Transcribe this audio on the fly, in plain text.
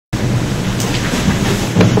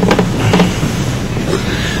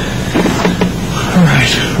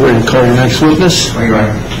ready to call your next witness? Thank you,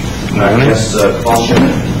 Ryan. Yes, Paul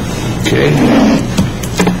Schmidt. Okay.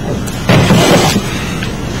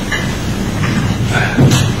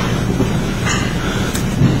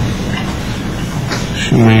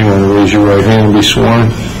 You may want to raise your right hand and be sworn.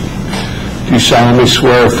 Do you solemnly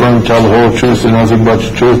swear or affirm to tell the whole truth and nothing but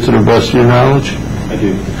the truth to the best of your knowledge? I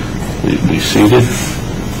do. Please be seated.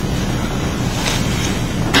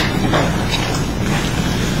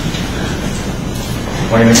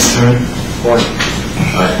 Morning, Mr. Chairman. Morning.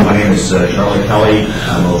 My name is Charlie Kelly.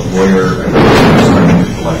 I'm a lawyer at Sargent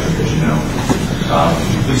Electric, as you know.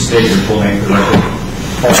 Please state your full name for the record.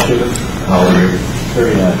 Paul Schmidt. How old are you?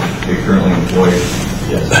 39. You're currently employed.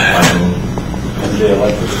 Yes. By whom? MJ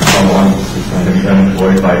Electric. How long have you been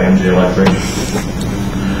employed by MJ Electric?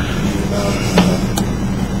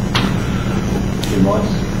 2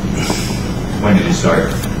 months. When did you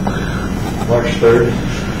start? March 3rd.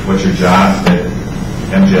 What's your job at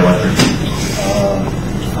MJ Electric?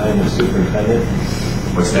 I am the superintendent.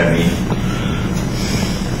 What's that mean?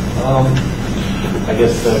 I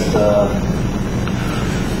guess that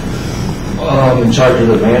I'm in charge of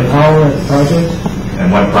the manpower at the project. And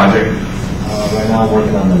what project? Right now I'm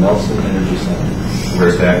working on the Nelson Energy Center.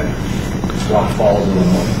 Where's that? Rock Falls,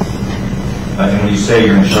 Illinois. And when you say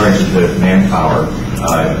you're in charge of the manpower,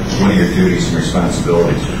 what are your duties and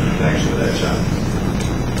responsibilities in connection with that job?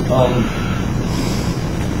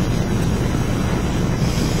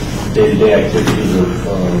 Day-to-day activities of,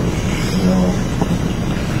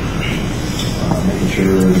 making sure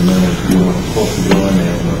the men are doing what they're supposed to be doing. They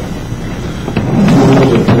have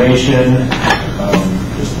tools, information,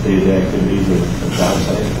 just day-to-day activities of the job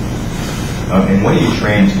site. And what are you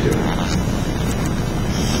trained to do?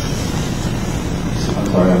 I'm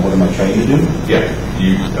sorry, what am I trained to do? Yeah. Do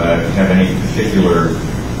you have any particular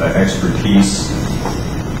expertise?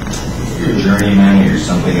 You're a journeyman or you're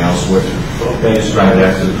something else? What? Okay, describe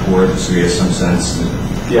that to the court so we have some sense.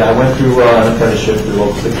 Yeah, I went through an apprenticeship through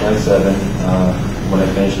Local 697. When I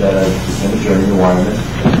finished that, I became a journeyman wireman.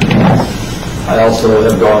 I also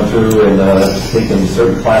have gone through and taken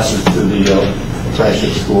certain classes through the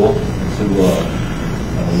apprenticeship school to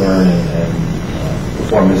learn and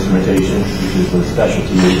perform instrumentation, which is a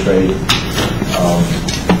specialty of the trade.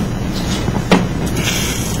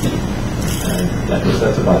 I guess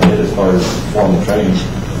that's about it as far as formal training.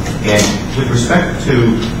 And with respect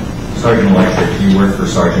to Sargent Electric, you worked for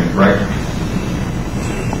Sargent, correct?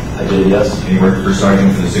 I did, yes. And you worked for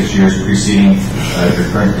Sargent for the 6 years preceding your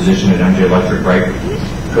current position at MJ Electric, right?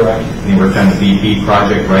 Correct. And you worked on the BP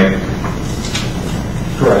project, right?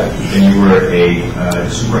 Correct. And you were a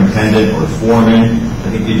superintendent or foreman. I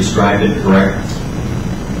think you described it, correct?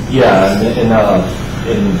 Yeah, in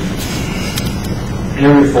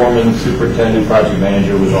every foreman, superintendent, project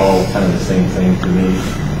manager was all kind of the same thing to me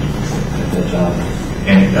at that job.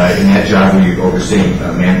 And in that job, were you overseeing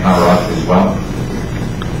manpower up as well?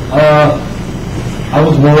 I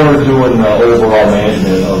was more doing overall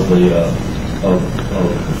management of the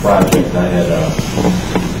project. I had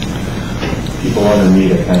people under me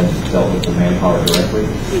that kind of dealt with the manpower directly.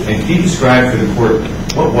 And can you describe for the court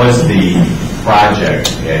what was the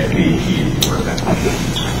project at BP you worked on?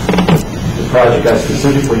 The project I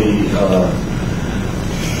specifically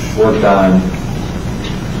worked on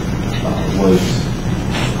was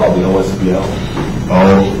called the OSBL.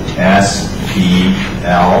 OSBL,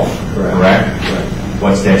 correct? Correct.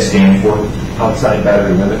 What's that stand for? Outside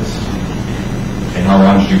battery limits. And how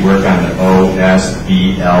long did you work on the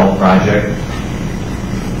OSBL project?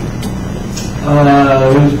 It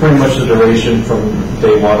was pretty much the duration from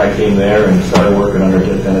day one. I came there and started working under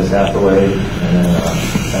Dennis Hathaway, and then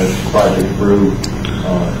as the project grew,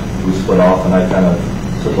 we split off, and I kind of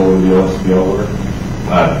took over the OSBL work.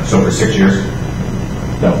 So for 6 years?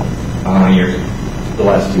 No. How many years? The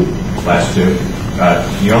last two. Last two.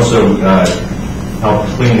 You also helped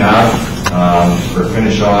clean up or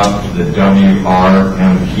finish off the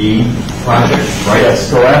WRMP project, right? Yes.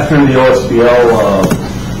 So after the OSBL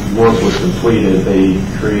work was completed, they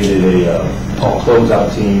created a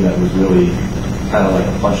closeout team that was really kind of like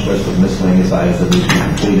a punch list of miscellaneous items that needed to be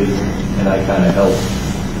completed, and I kind of helped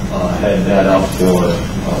head that up for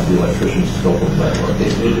the electrician's scope of that work.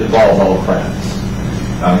 It involved all crafts.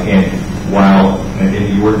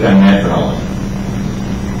 And you worked on that for how long?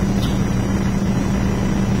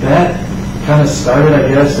 That kind of started, I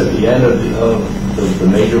guess, at the end of the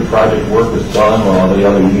major project work was done while the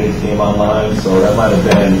other units came online. So that might have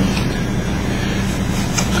been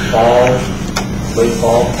late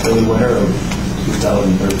fall, early winter of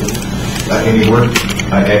 2013. And you worked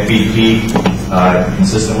at BP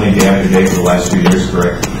consistently day after day for the last 2 years,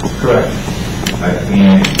 correct? Correct.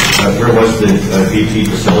 And where was the BP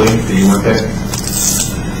facility that you worked at?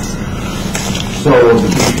 So the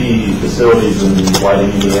BP facilities in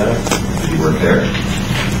Whiting, Indiana? Did you work there?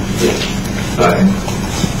 Yes.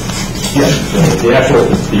 Yes, the actual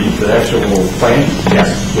plant?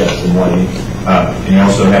 Yes, in Whiting. And you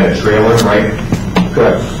also had a trailer, right?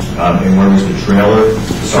 Correct. And where was the trailer,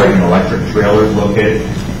 the Sargent Electric trailer located?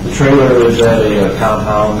 The trailer is at a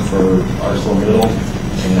compound for Arsenal Middle,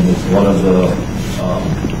 and it's one of the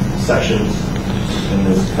sections in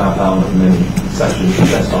this compound of many sections,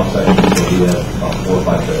 test off sections, so we have about 4 or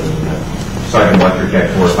 5 trailers in there. Sargent Electric had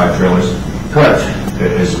 4 or 5 trailers? Correct.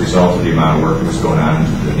 As a result of the amount of work that was going on,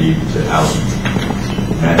 the need to house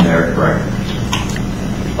men there, correct?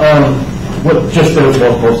 Just there was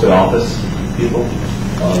mostly office people.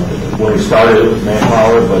 When we started, it was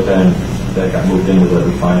manpower, but then that got moved into the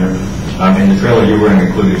refinery. In the trailer you were in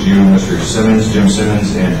included you, Mr. Simmons, Jim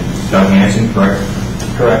Simmons, and Doug Hansen, correct?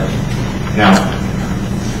 Correct. Now,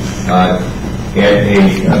 at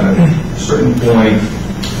a certain point,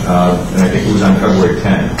 and I think it was on February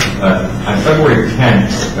 10th, on February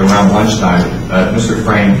 10th, around lunchtime, Mr.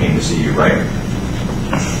 Frame came to see you, right?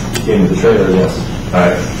 He came to the trailer, yes.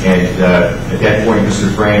 And at that point,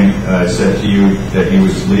 Mr. Frame said to you that he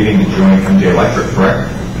was leaving to join MJ Electric, correct?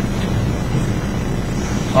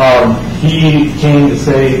 He came to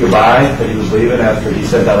say goodbye, that he was leaving after he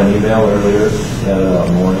sent out an email earlier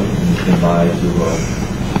that morning, and he came by to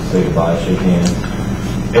say goodbye, shake hands.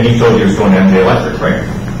 And he told you he was going to MJ Electric, right?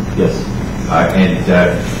 Yes. And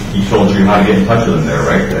he told you how to get in touch with him there,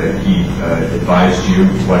 right? He advised you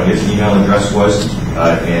what his email address was,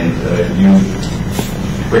 and you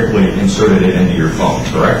quickly inserted it into your phone,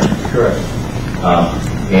 correct? Correct.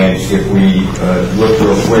 And if we look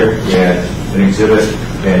real quick at an exhibit,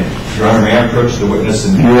 and Your Honor, may I approach the witness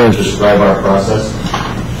and describe our process?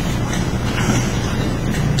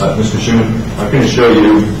 Mr. Schuman, I'm going to show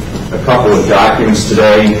you a couple of documents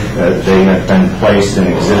today. They have been placed in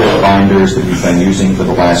exhibit binders that we've been using for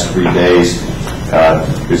the last 3 days.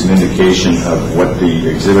 There's an indication of what the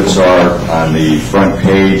exhibits are on the front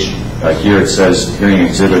page. Here it says hearing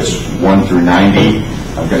exhibits 1 through 90.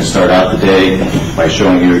 I'm going to start out the day by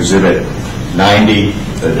showing you exhibit 90.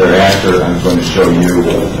 Thereafter, I'm going to show you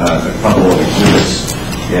a couple of exhibits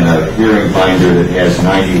in a hearing binder that has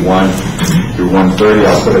 91 through 130.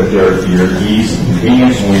 I'll put it there for your ease and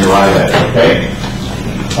convenience when we arrive at it, okay?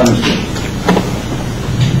 Understood.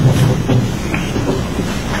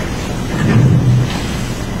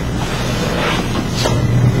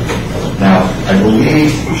 Now, I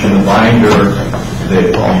believe in the binder that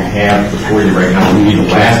you have before you right now, we need the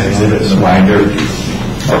last exhibit in the binder.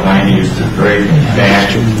 90 is the very back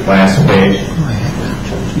last page.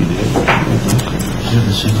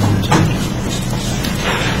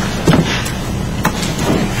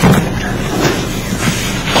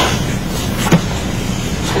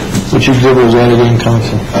 Which exhibit was that again,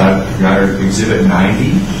 Counsel? Your Honor, exhibit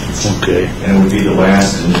 90. Okay. And it would be the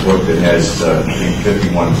last in the book that has between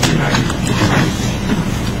 51 through 90.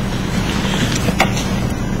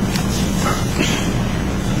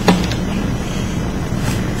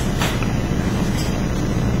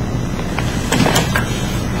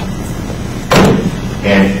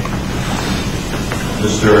 And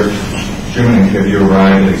Mr. Schuman, have you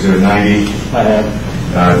arrived at exhibit 90? I have.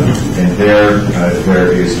 And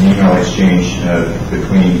there is an email exchange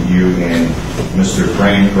between you and Mr.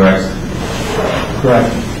 Frame, correct?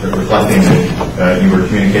 Correct. Reflecting that you were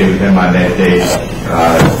communicating with him on that day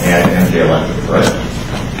at MJ Electric, correct?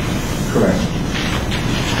 Correct.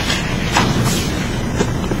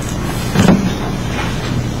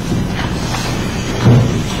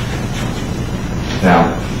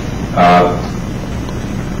 Now,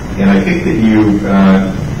 and I think that you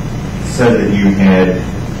said that you had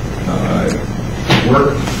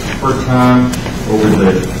worked for Tom over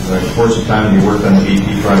the course of time you worked on the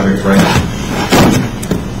BP project, right?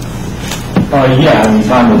 Yeah, I mean,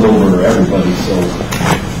 Tom was over everybody, so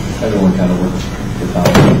everyone kind of worked for Tom.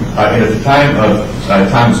 And at the time of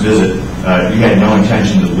Tom's visit, you had no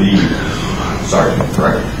intention to leave Sargent,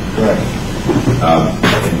 correct? Correct.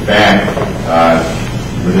 In fact,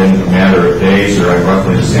 within a matter of days, or on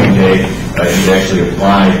roughly the same day, you'd actually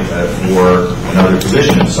applied for another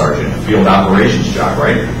position in Sargent, a field operations job,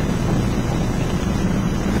 right?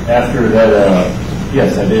 After that,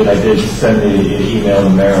 Yes, I did. I did send an email to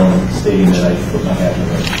Maryland stating that I put my hat in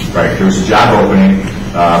it. Right. There was a job opening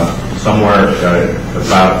somewhere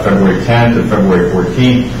about February 10th or February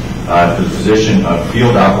 14th for the position of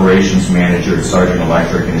field operations manager at Sargent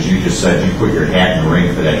Electric, and as you just said, you put your hat in the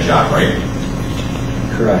ring for that job, right?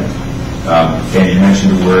 Correct. And you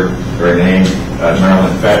mentioned the word or name,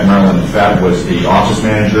 Marilyn Fett. Marilyn Fett was the office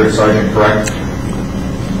manager at Sargent, correct?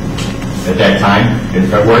 At that time, in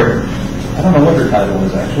February? I don't know what her title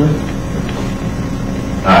was, actually.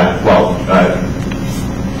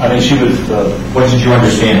 I mean, she was what did you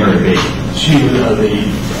understand her to be? She was the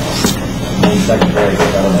main secretary, I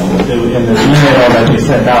don't know. In the email that they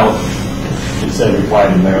sent out, it said reply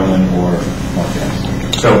to Marilyn or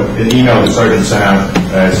Marquez. So an email that Sargent sent out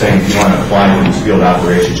saying if you want to apply for these field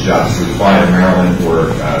operations jobs, reply to Marilyn or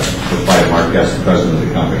reply to Marquez, the president of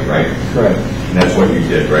the company, right? Correct. And that's what you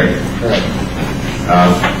did, right? Correct.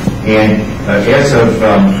 And as of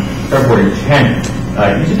February 10th,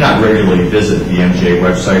 you did not regularly visit the MJ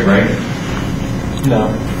website, right? No.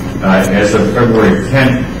 As of February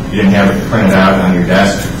 10th, you didn't have it printed out on your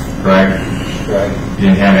desk, correct? Correct. You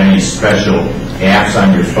didn't have any special apps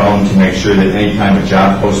on your phone to make sure that any time a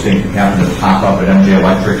job posting happened to pop up at MJ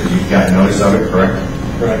Electric, you got notice of it, correct?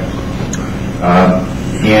 Correct.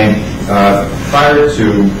 And prior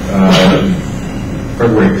to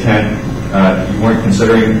February 10th, you weren't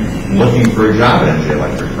considering looking for a job at MJ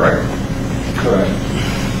Electric, correct? Correct.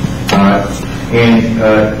 And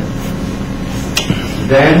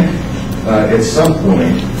then, at some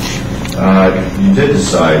point, you did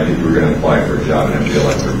decide that you were going to apply for a job at MJ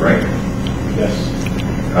Electric, right? Yes.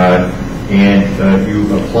 And you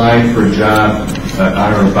applied for a job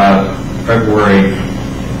on or about February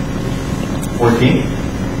 14th?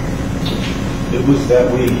 It was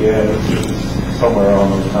that week, yeah. It was somewhere around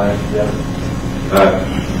those times, yeah.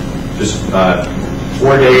 Just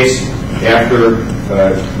 4 days after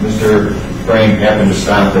Mr. Frank happened to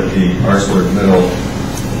stop at the ArcelorMittal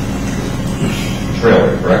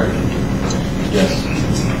trailer, correct? Yes.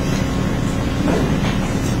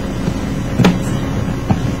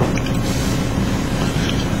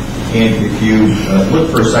 And if you look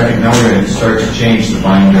for a second, now we're going to start to change the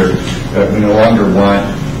binder. We no longer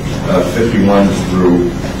want 51 through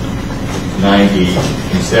 90.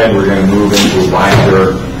 Instead, we're going to move into a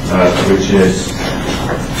binder which is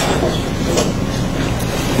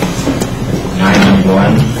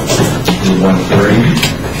 91 through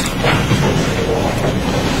 130.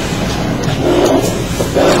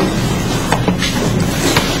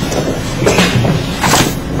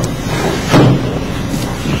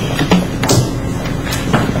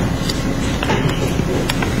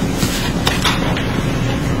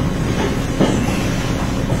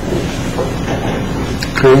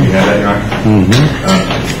 You have that, Your Honor? Mm-hmm.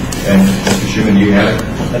 And Mr. Schuman, do you have it?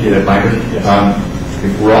 I do. That binder? Yes.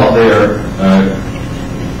 If we're all there,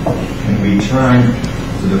 can we turn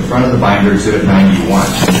to the front of the binder, exhibit 91?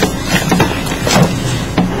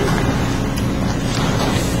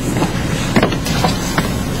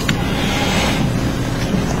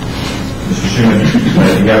 Mr. Schuman,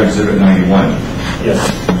 you have exhibit 91. Yes.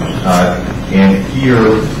 And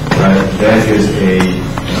here, that is a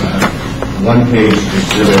one-page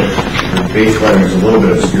exhibit. The base lettering is a little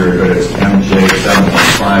bit obscure, but it's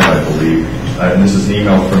MJ715, I believe. And this is an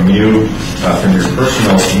email from you, from your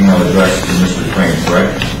personal email address to Mr. Crane,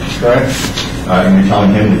 correct? Correct. And you're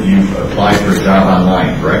telling him that you've applied for a job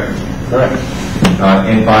online, correct? Correct.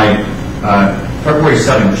 And by February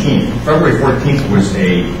 17th, February 14th was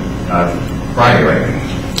a Friday, right?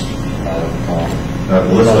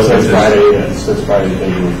 It says Friday. It says Friday,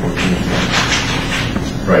 February 14th.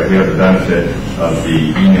 Right, we have the benefit of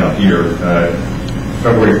the email here.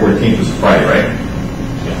 February 14th was Friday, right?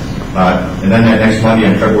 Yes. And then that next Monday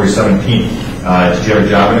on February 17th, did you have a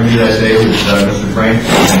job interview that day with Mr. Frank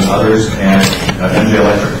and others at MJ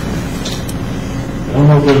Electric? I don't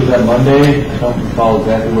know if it was that Monday. I don't recall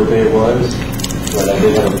exactly what day it was, but I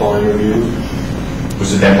did have a phone interview.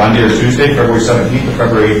 Was it that Monday or Tuesday, February 17th or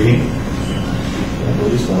February 18th? I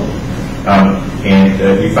believe so. And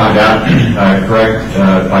you found out, correct,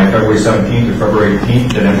 by February 17th or February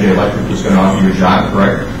 18th that MJ Electric was going to offer you a job,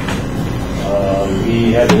 correct?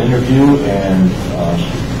 We had an interview and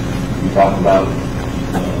we talked about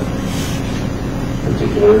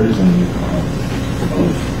particulars and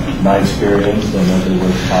of my experience and that there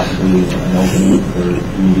was possibly an opening for an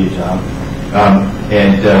immediate job.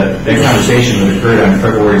 And that conversation that occurred on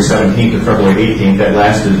February 17th or February 18th, that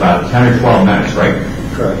lasted about 10 or 12 minutes, right?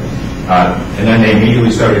 Correct. And then they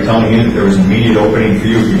immediately started telling you that there was an immediate opening for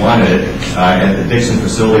you if you wanted it at the Dixon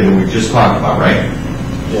facility that we just talked about, right?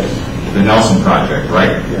 Yes. The Nelson project,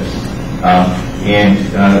 right? Yes. And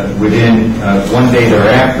within 1 day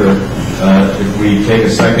thereafter, if we take a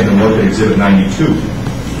second and look at Exhibit 92,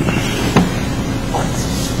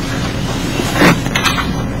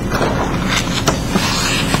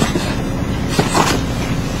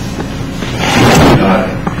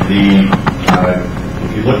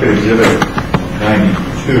 if you look at Exhibit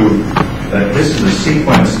 92, this is a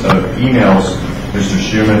sequence of emails, Mr.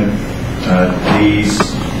 Schuman. These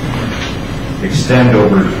extend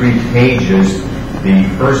over 3 pages. The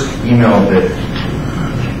first email that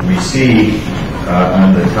we see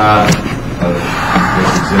on the top of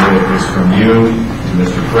this exhibit is from you to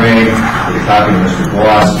Mr. Frame, with a copy to Mr.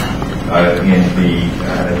 Bloss, and the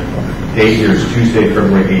date here is Tuesday,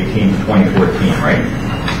 February 18th, 2014, right?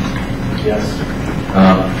 Yes.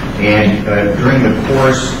 And during the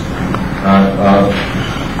course of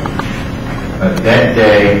that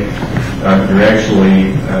day, you're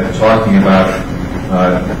actually talking about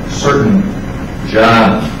certain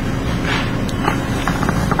job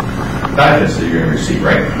benefits that you're going to receive,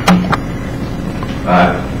 right?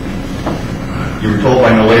 You were told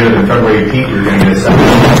by no later than February 18th you were going to get a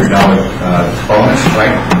 $700 bonus,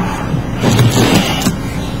 right?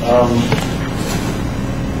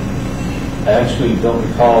 I actually don't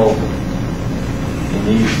recall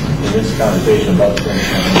in this conversation about the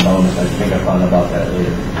 $700 bonus. I think I found out about that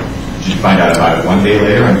later. Did you find out about it one day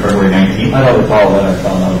later on February 19th? I don't recall when I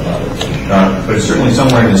found out about it. But it's certainly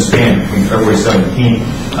somewhere in the span between February 17th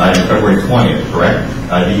and February 20th, correct?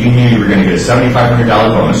 You knew you were going to get a $7,500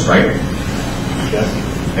 bonus, right? Yes.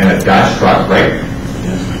 And a Dodge truck, right?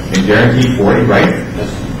 Yes. And guaranteed 40, right?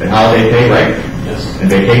 Yes. And holiday pay, right? Yes. And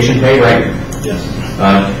vacation pay, right? Yes.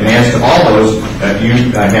 And as to all those, you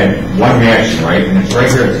had one reaction, right? And it's right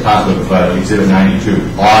here at the top of Exhibit 92.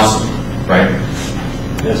 Awesome, right?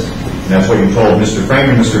 Yes. And that's what you told Mr. Frame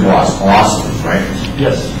and Mr. Bloss. Awesome, right?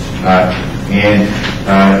 Yes. And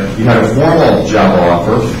you had a formal job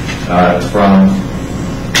offer from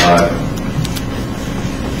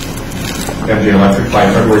MJ Electric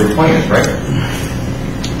by February 20th, right?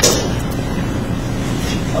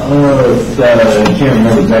 I can't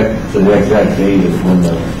remember the exact date of when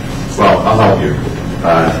the... Well, I'll help you,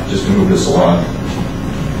 just to move this along.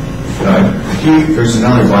 There's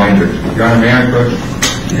another binder. Your Honor, may I approach?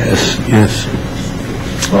 Yes.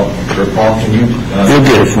 Well, Paul, can you... You'll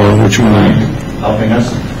get it for him. Which one? Helping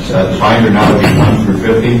us? The binder now would be 1 through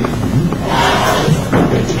 50.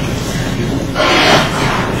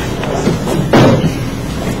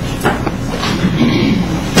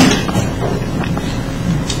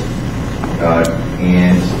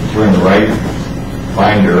 And we're in the right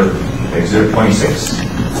binder, Exhibit 26.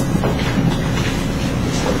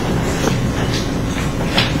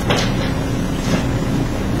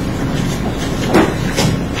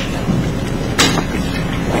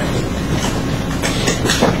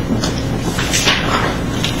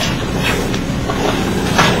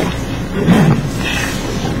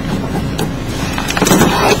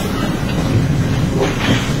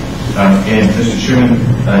 And Mr. Schuman,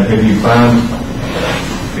 have you found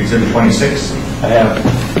Exhibit 26? I have.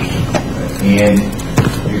 And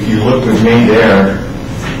if you look with me there,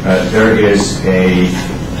 there is a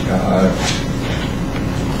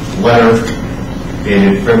letter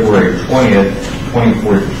dated February 20th,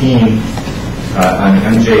 2014 on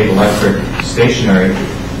MJ Electric Stationery.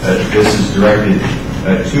 This is directed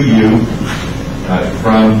to you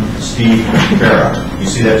from Steve T.R.O. You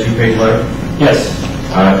see that 2-page letter? Yes.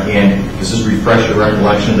 And does this refresh your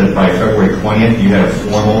recollection that by February 20th you had a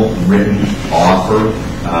formal written offer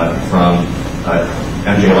from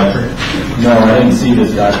MJ Electric? No, I didn't see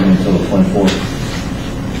this document until the 24th.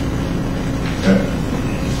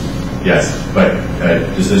 Yes, but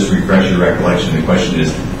does this refresh your recollection? The question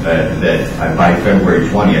is that by February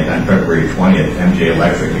 20th, on February 20th, MJ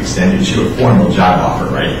Electric extended you a formal job offer,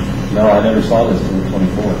 right? No, I never saw this until the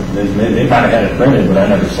 24th. They might have had it printed, but I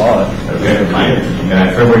never saw it. Okay, fine. And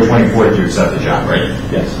on February 24th, you accept the job, right?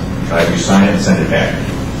 Yes. You sign it and send it back.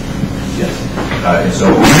 Yes. And so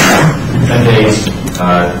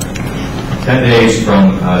 10 days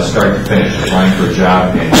from start to finish, applying for a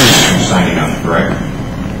job and signing up, correct?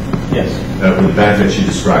 Yes. With the benefits you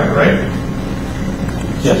described, right?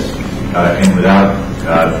 Yes. And without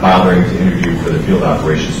bothering to interview for the field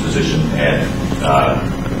operations position at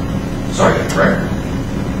Sargent, correct?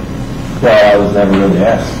 Well, I was never really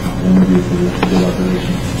asked to interview for the field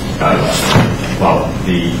operations. Well,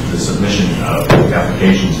 the submission of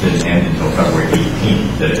applications didn't end until February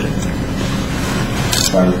 18th, did it?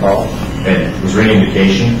 If I recall. And was there any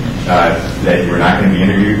indication that you were not going to be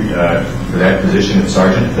interviewed for that position at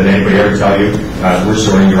Sargent? Did anybody ever tell you, we're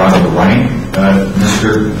sorting you out of the running,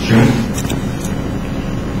 Mr. Schuman?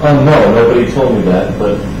 No, nobody told me that,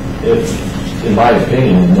 but if, in my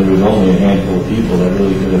opinion, there was only a handful of people that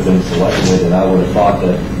really could have been selected, and I would have thought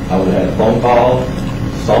that I would have had a phone call,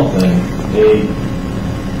 something.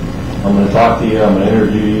 I'm going to talk to you, I'm going to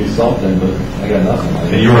interview you, something, but I got nothing.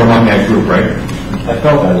 And you were among that group, right? I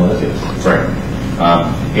felt I was, yes. That's right.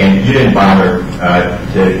 And you didn't bother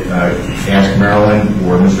to ask Marilyn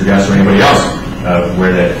or Mr. Guest or anybody else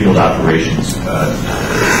where that field operations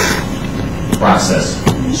process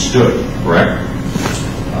stood, correct?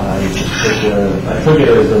 I took it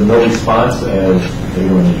as a no response, as they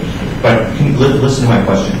weren't interested. But can you listen to my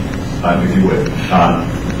question, if you would.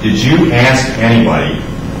 Did you ask anybody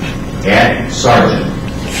at Sargent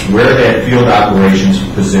where that field operations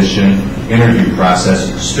position interview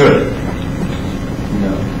process stood?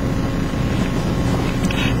 No.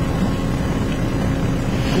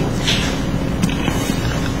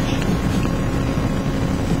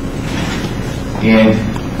 And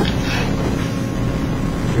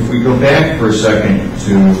if we go back for a second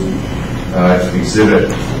to Exhibit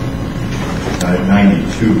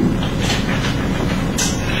 92.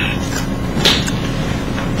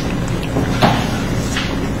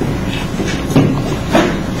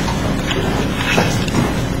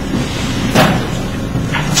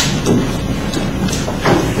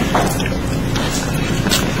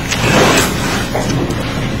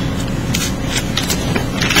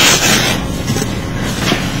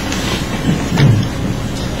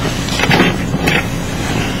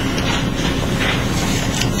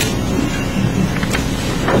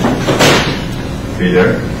 Are you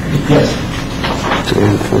there? Yes.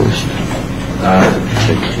 Today's the first.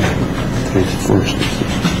 Today's the first.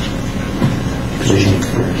 Today's the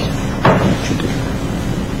first.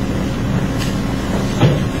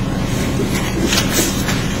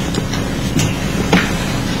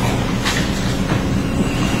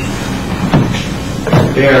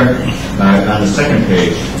 There, on the second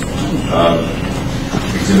page of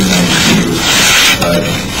Exhibit 92,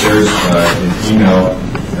 there's an email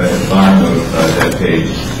at the bottom of that page,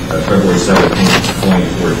 February 17th,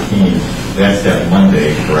 2014. That's that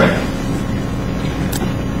Monday, correct?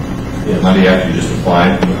 Yeah. Monday after you just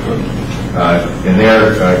applied. And there,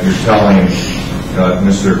 you're telling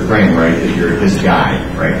Mr. Crane, right, that you're his guy,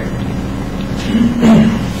 right?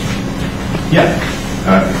 Yeah.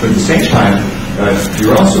 But at the same time,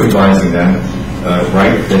 you're also advising them,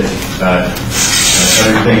 right, that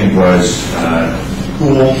everything was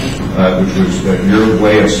cool, which was your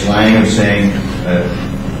way of slang of saying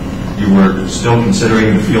you were still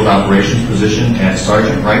considering the field operations position at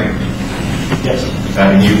Sargent, right? Yes.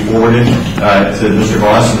 And you forwarded to Mr.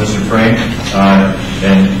 Voss and Mr. Frank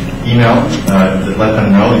an email that let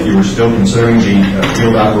them know that you were still considering the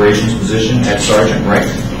field operations position at Sargent, right?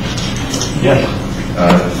 Yes.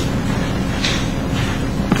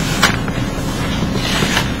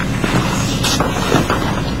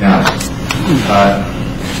 Now, I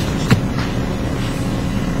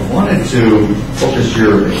wanted to focus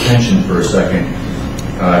your attention for a second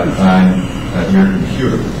on your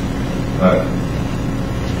computer.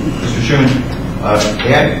 Mr. Schuman,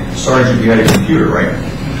 at Sargent you had a computer, right? I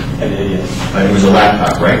did, yes. It was a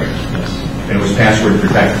laptop, right? Yes. And it was password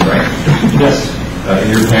protected, right? Yes. And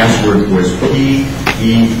your password was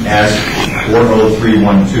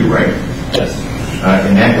PES40312, right? Yes.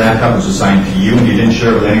 And that laptop was assigned to you and you didn't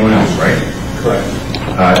share it with anyone else, right? Correct.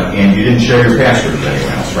 And you didn't share your password with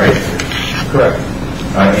anyone else, right? Correct.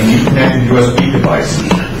 And you connected USB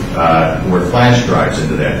devices or flash drives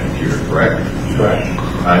into that computer, correct? Correct.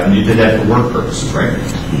 And you did that for work purposes, right?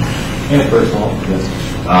 And personal, yes.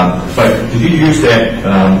 But did you use that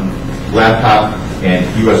laptop and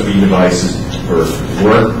USB devices for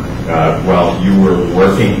work while you were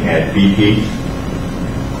working at BP?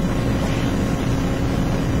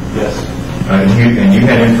 Yes. And you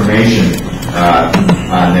had information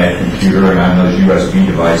on that computer and on those USB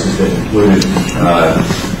devices that included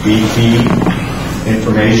BP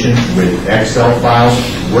information with Excel files,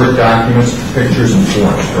 Word documents, pictures, and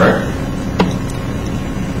forms, correct?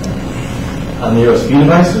 On the USB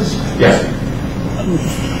devices? Yes.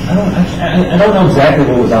 I don't know exactly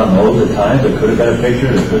what was on those at times. It could have been a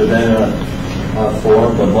picture, it could have been a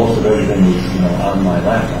form, but most of everything was, on my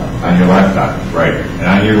laptop. On your laptop, right. And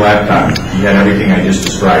on your laptop, you had everything I just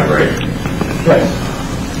described, right? Yes.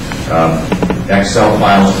 Excel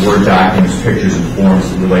files, Word documents, pictures, and forms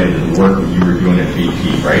related to the work that you were doing at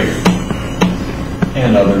BP, right?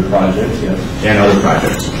 And other projects, yes. And other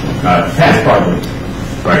projects. Past projects.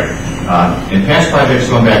 Right. And past projects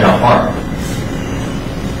going back how far?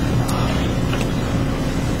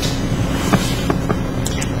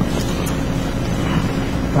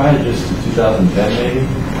 Probably just to 2010, maybe,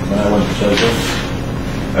 when I went to Sargent.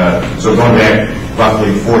 So going back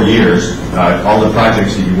roughly 4 years, all the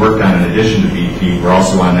projects that you worked on in addition to BP were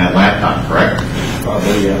also on that laptop, correct?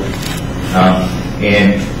 Probably, yeah.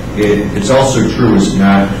 And it's also true, is it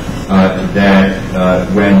not,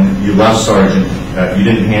 that when you left Sargent, you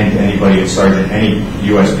didn't hand anybody at Sargent any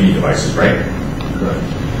USB devices, right? Correct.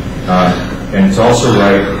 And it's also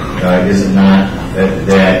right, is it not,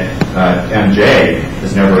 that MJ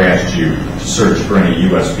has never asked you to search for any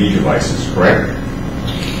USB devices, correct?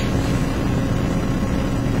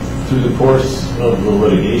 Through the course of the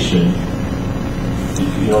litigation,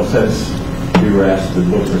 since we were asked to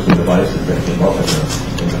look for some devices that came up in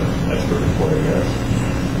the expert report, I guess.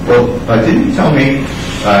 Well, didn't you tell me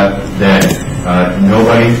that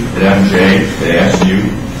nobody at MJ had asked you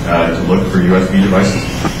to look for USB devices?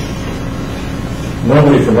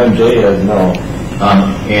 Nobody from MJ has, no.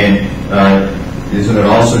 And isn't it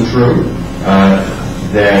also true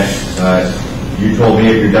that you told me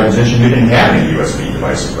at your deposition you didn't have any USB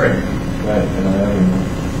devices, right? Right, and I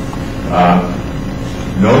haven't.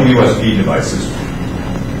 No USB devices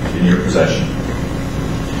in your possession.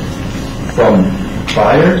 From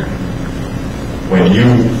prior?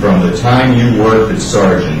 From the time you worked at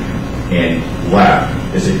Sargent and left,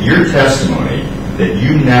 is it your testimony that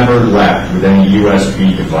you never left with any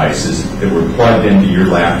USB devices that were plugged into your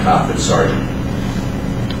laptop at Sargent?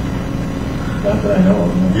 Not that I know of.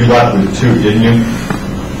 No. You left with 2, didn't you?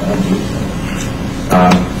 I don't believe so.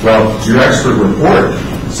 Well, your expert report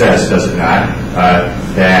says, does it not,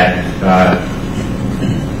 that,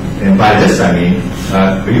 and by this I mean,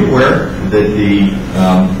 are you aware that the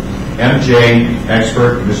MJ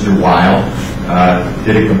expert, Mr. Weil,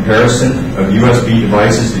 did a comparison of USB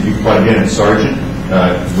devices that you plugged in at Sargent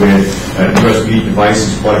with USB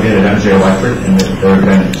devices plugged in at MJ Electric, and that there have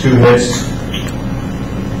been 2 hits?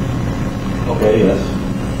 Okay, yes.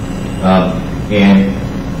 And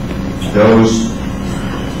those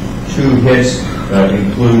 2 hits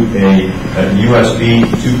include a USB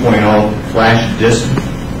 2.0 flash disk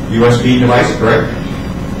USB device, correct?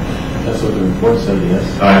 That's what the report said, yes.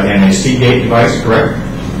 And a Seagate device, correct?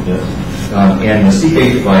 Yes. And the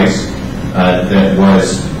Seagate device that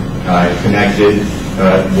was connected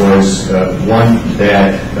was one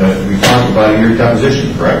that we talked about in your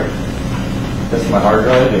deposition, correct? That's my hard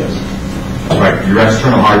drive, yes. Right, your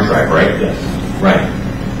external hard drive, right? Yes. Right.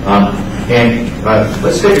 And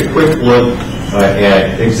let's take a quick look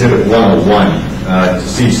at Exhibit 101 to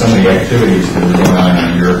see some of the activities that are going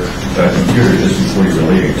on your computer just before you were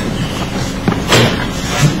leaving.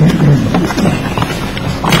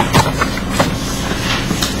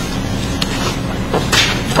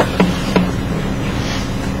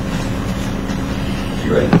 You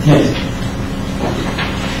ready? Yes.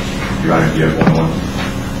 Your Honor, do you have 101?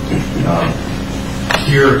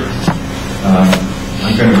 Here,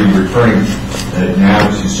 I'm going to be referring now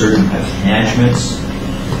to certain attachments,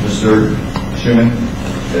 Mr. Schuman,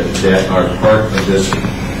 that are part of this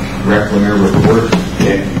Recklinger report.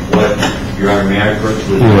 And what Your Honor, may I approach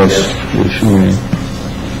with Yes,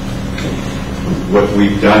 what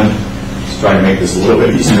we've done is try to make this a little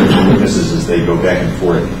bit easier for witnesses as they go back and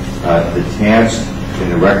forth. The tabs in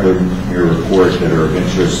the Recklinger report that are of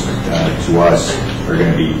interest to us are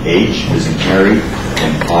going to be H as in Harry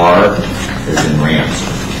and R as in Rams.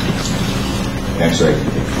 Actually,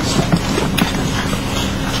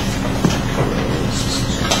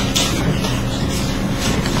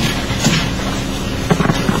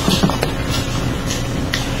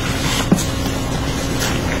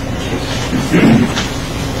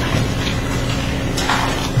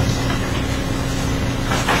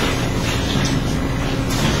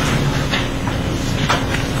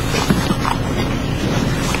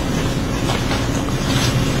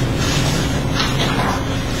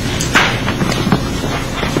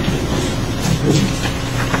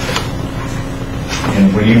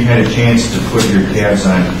 and when you've had a chance to put your tabs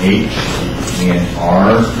on H and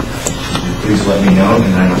R, please let me know,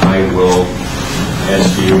 and then I will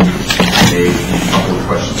ask you a couple of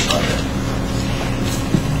questions about that.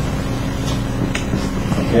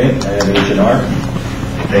 Okay, I have H and R.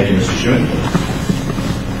 Thank you, Mr. Schuman.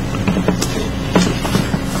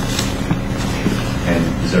 And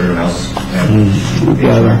does everyone else have H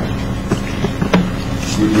and R?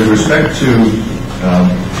 With respect to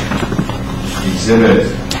Exhibit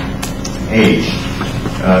H,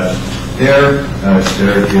 there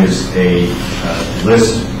is a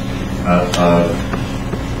list of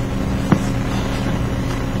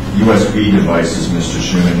USB devices, Mr.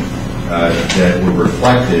 Schuman, that were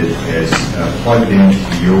reflected as plugged into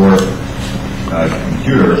your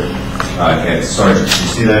computer at Sargent. You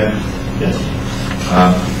see that? Yes.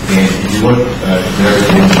 And if you look, there is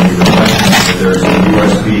a reflection that there is a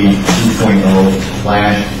USB 2.0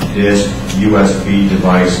 flash disk USB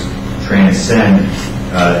device Transcend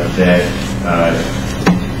that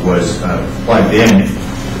was plugged in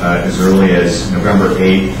as early as November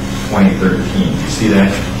 8, 2013. You see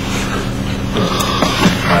that?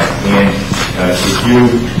 And if you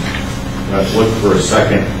look for a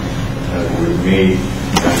second with me,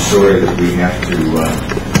 I'm sorry that we have to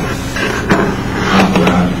hop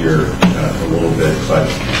around here a little bit, but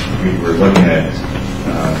we're looking at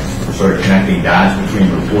sort of connecting dots between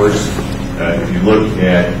reports. If you look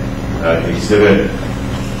at Exhibit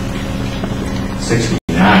 69,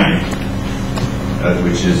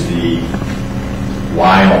 which is the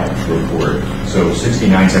Weil report. So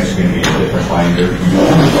 69 is actually going to be a different binder.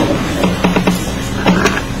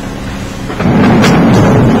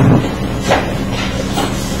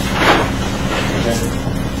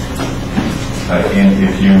 And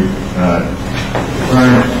if you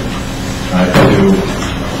turn to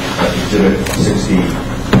Exhibit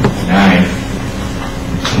 69,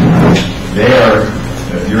 there,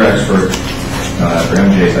 your expert, or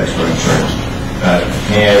MJ's expert, I'm sorry,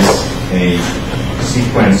 has a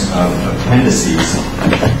sequence of appendices,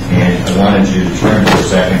 and I wanted you to turn for a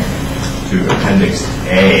second to Appendix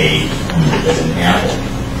A as an apple.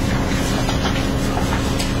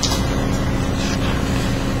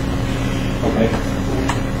 Okay.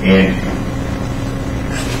 And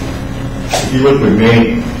if you look with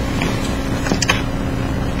me,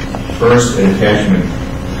 first at attachment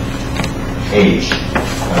H,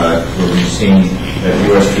 where we've seen that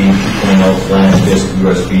USB 2.0 flash disk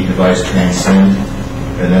USB device transcend,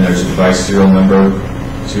 and then there's a device serial number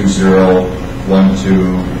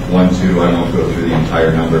 201212. I won't go through the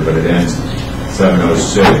entire number, but it ends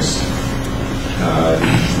 706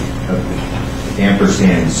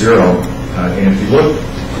 ampersand 0. And if you look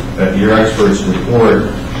at your expert's report,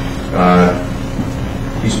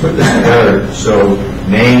 he's put this together so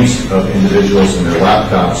names of individuals and their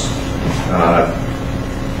laptops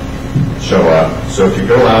show up. So if you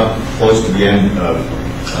go out close to the end of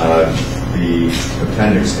the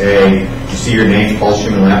Appendix A, you see your name, Paul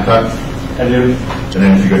Schumann laptop? I do. And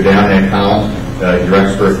then if you go down that column, your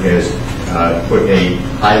expert has put a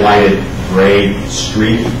highlighted gray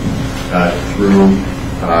streak through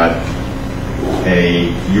a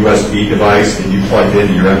USB device that you plugged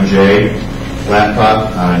into your MJ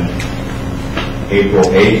laptop on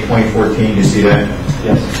April 8, 2014. You see that?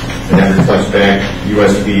 Yes. And that reflects back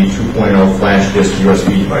USB 2.0 flash disk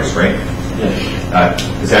USB device, right? Yes.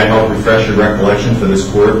 Does that help refresh your recollection for this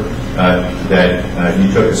court that you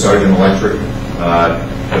took the Sargent Electric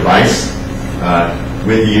device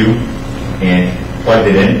with you and plugged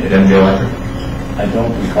it in at MJ Electric? I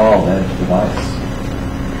don't recall that device.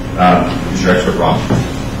 Is your expert wrong?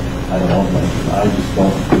 I don't know. I just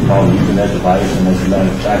don't recall using that device. And as a matter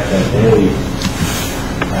of fact, that day,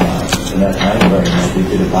 in that time frame, I did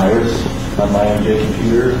get a virus on my MJ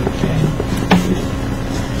computer, and it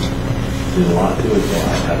did a lot to it. So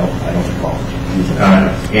I don't recall.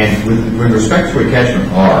 And with respect to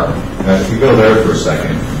attachment R, if we go there for a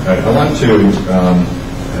second, I want to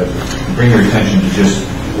bring your attention to just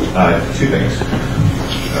two things.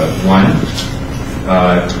 One,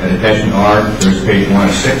 at attachment R, there's page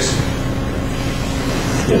 106.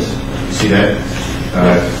 Yes. You see that?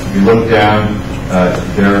 If you look down,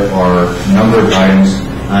 there are a number of items.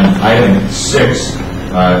 On item 6,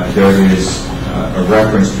 there is a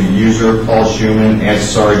reference to user Paul Schumann as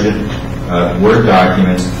Sargent Word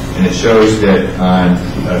documents, and it shows that on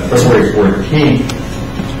February 14th,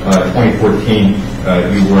 2014,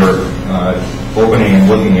 you were opening and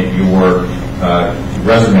looking at your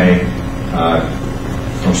resume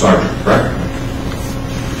from Sargent, correct?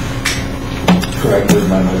 Correct. With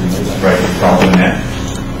my resume. Right. Following that.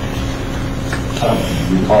 I don't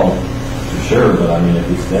recall for sure, but I mean, if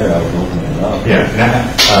it's there, I was opening it up. Yeah, and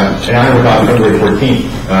I recall February 14th,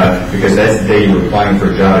 because that's the day you were applying for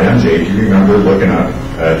a job at MJ. Do you remember looking up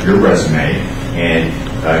your resume and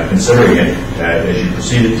considering it as you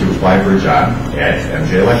proceeded to apply for a job at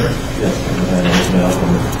MJ Electric? Yes, and I opened it up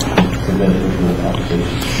and submitted it to the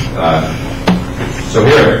application. So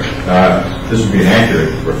here, this would be an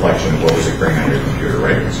accurate reflection of what was occurring on your computer,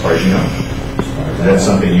 right? As far as you know. That's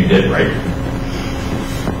something you did, right?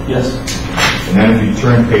 Yes. And then if you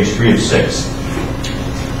turn to page 3 of 6,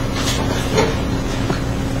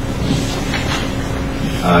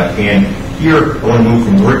 and here I want to move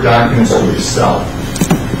from Word documents to Excel.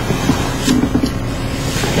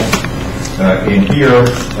 And here,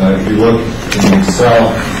 if you look in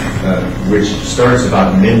Excel, which starts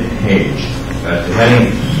about mid-page, the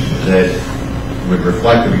heading that would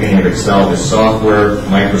reflect the beginning of Excel is Software,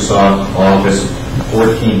 Microsoft Office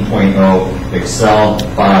 14.0 Excel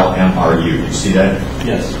File MRU. You see that?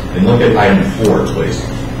 Yes. And look at item 4, please.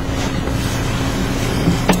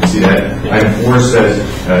 see that? Item 4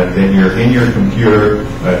 says that you're in your computer,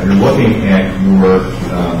 you're looking at your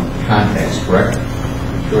contacts, correct?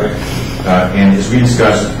 Correct. And as we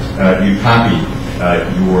discussed, you copy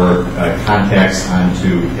your contacts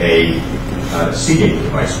onto a Seagate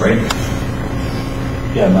device, right?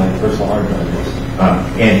 Yeah, my personal hard drive, yes.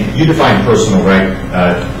 And you define personal, right,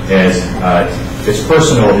 as it's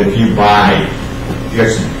personal if you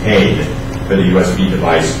actually paid for the USB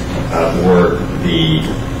device or the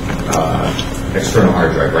external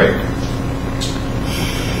hard drive, right?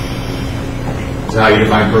 Is that how you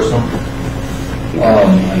define personal?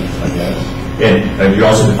 I guess. And you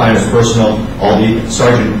also define as personal all the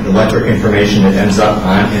Sargent electric information that ends up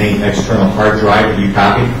on any external hard drive that you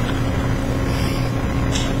copy?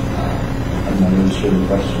 I'm not really sure the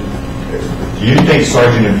question. Do you think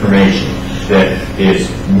Sargent information that is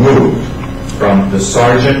moved from the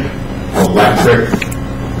Sargent electric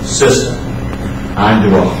system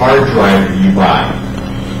onto a hard drive that you buy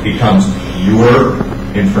becomes your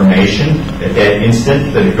information at that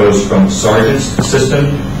instant that it goes from Sargent's system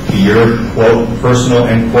to your, quote, personal,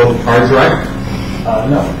 end quote, hard drive?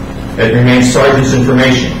 No. It remains Sargent's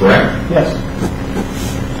information, correct? Yes.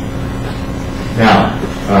 Now,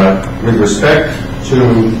 with respect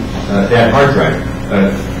to that hard drive,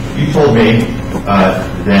 you told me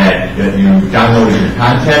that you downloaded your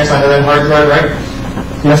contacts onto that hard drive, right?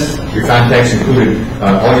 Yes. Your contacts included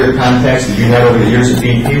all your contacts that you had over the years at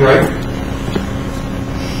BP, right?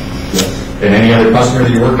 Yes. And any other customer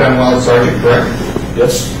that you worked on while at Sargent, correct?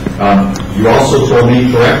 Yes. You also told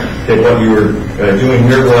me, correct, that what you were doing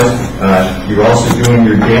here was you were also doing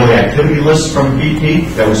your daily activity list from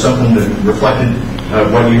BP. That was something that reflected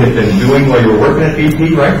what you had been doing while you were working at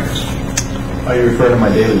BP, right? Are you referring to my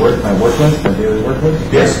daily work, my work list, my daily work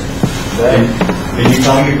list? Yes. Did you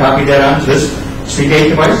tell me you copied that onto this Seagate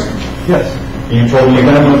device? Yes. And you told me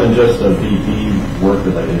But more than just a BP work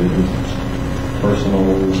related, it was personal,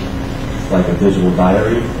 like a digital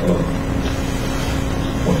diary of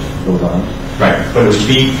what goes on. right, but it was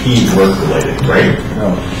BP work related, right?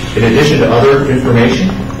 No. In addition to other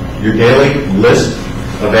information, your daily list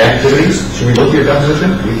of activities. Should we look at your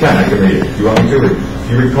definition? We can. I can read it. Do you want me to read it?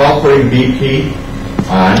 Do you recall putting BP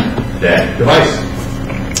on that device?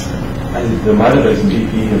 There might have been some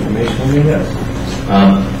BP information on me, yes.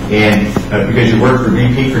 And because you worked for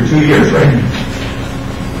BP for 2 years, right?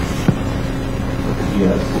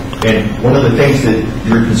 Yes. And one of the things that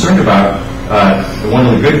you're concerned about, one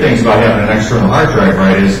of the good things about having an external hard drive,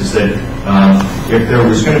 right, is that if there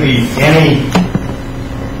was going to be any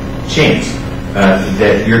chance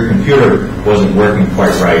that your computer wasn't working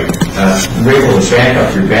quite right, you were able to back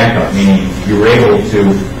up your backup, meaning you were able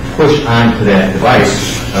to push onto that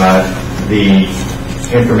device the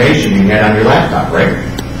information you had on your laptop, right?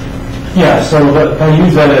 Yeah, so I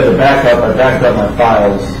use that as a backup. I backed up my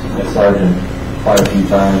files at Sargent quite a few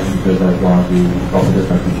times because I've gone through a couple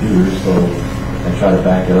different computers, so I try to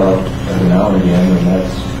back it up every now and again, and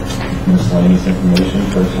that's miscellaneous information,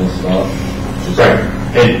 personal stuff. Right.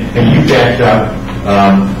 And you backed up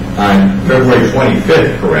on February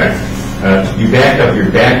 25th, correct? You backed up your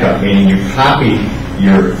backup, meaning you copied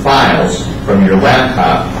your files from your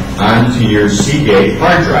laptop onto your Seagate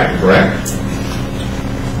hard drive, correct?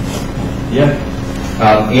 Yeah.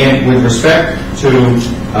 And with respect to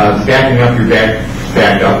backing up your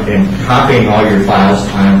backup and copying all your files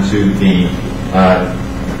onto the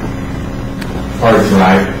hard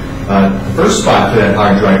drive, the first spot for that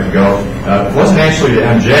hard drive to go wasn't actually to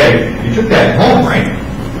MJ. You took that home, right?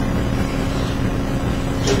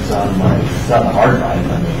 It's on the hard drive,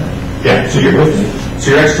 I mean. Yeah, so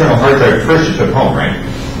your external hard drive first you took home, right?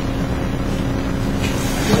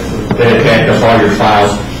 Then it backed up all your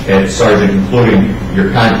files at Sargent, including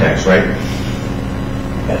your contacts, right?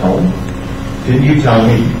 At home? Didn't you tell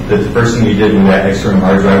me that the first thing you did with that external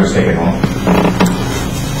hard drive was take it home?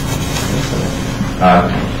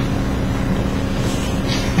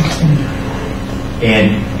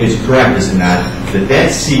 And it's correct, is it not, that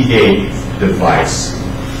that Seagate device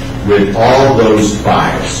with all those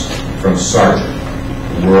files from Sargent,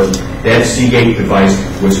 that Seagate device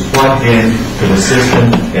was plugged in to the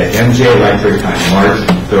system at MJ Electric on March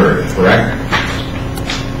 3rd, correct?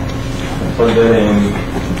 I plugged that in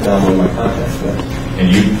to download my contacts, yes. And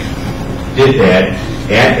you did that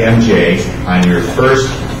at MJ on your first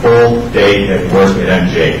full day at work at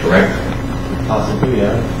MJ, correct? Possibly,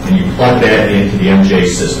 yeah. And you plugged that into the MJ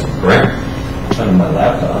system, correct? On my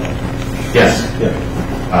laptop. Yes. Yeah.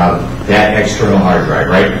 That external hard drive,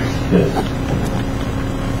 right? Yes.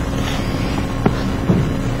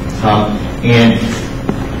 And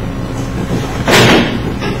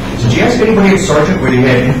to Did you ask anybody at Sargent whether you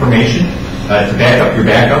had information to back up your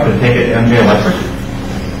backup and take it to MJ Electric?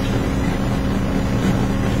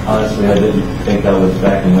 Honestly, I didn't think I was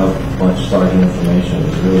backing up much Sargent information. It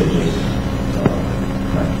was really just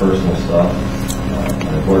my personal stuff.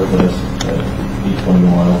 My work list at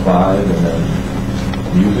E2105 and then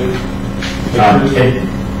music.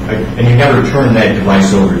 And you never turned that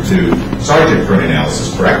device over to Sargent for an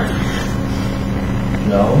analysis, correct?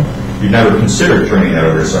 No. You never considered turning that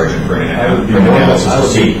over to Sargent for an analysis to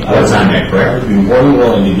see what's on that, I correct? would be more than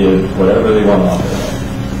willing to give whatever they want off of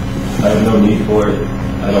that. I have no need for it.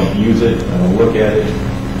 I don't use it. I don't look at it.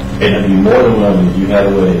 And I'd be more than willing, if you had a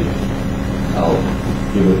way, I'll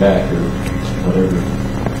give it back or whatever.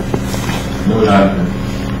 No doctor.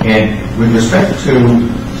 And with respect to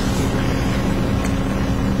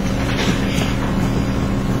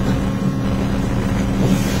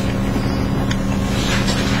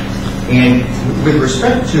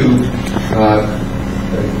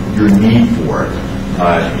your need for it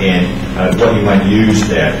and what you might use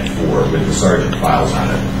that for with the Sargent files on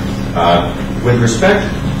it, with respect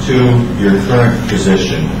to your current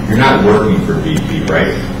position, you're not working for BP,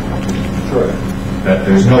 right? Correct.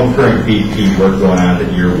 There's no current BP work going on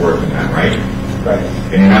that you're working on, right? Right.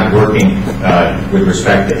 And you're not working with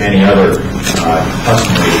respect to any other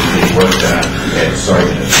customer that you worked on at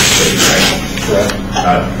Sargent at this stage, right? Correct.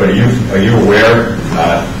 But are you aware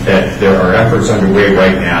that there are efforts underway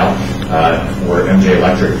right now for MJ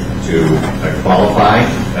Electric to qualify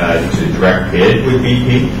to direct bid with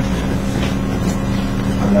BP?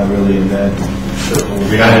 I'm not really in that circle.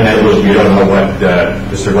 You're not in that loop. You don't know what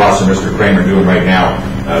Mr. Ross and Mr. Kramer are doing right now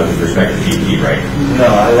with respect to BP, right? No,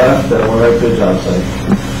 I left when I went to the job site.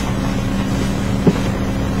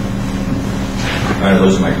 All right,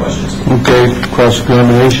 those are my questions. Okay,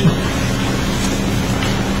 cross-examination.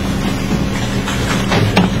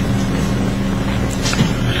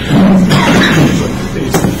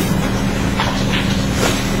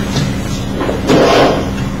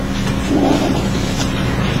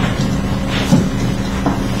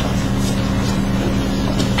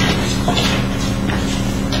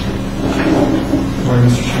 Morning,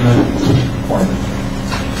 Mr. Chairman. Morning.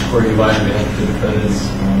 Corey Devine, on behalf of the defendants.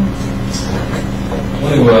 I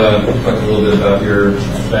want to talk a little bit about your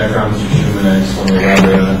background, Mr. Schuman. I just want to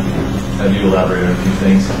have you elaborate on a few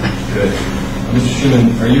things. Good. Mr. Schuman,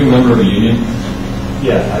 are you a member of a union?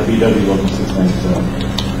 Yeah, IBW Local 697.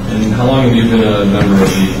 And how long have you been a member of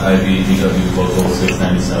the IBW Local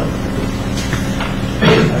 697? I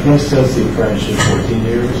guess since the apprenticeship, 14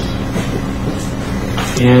 years.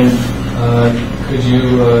 And could you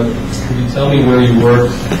tell me where you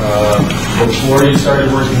worked before you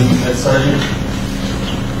started working at Sargent?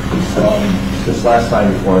 This last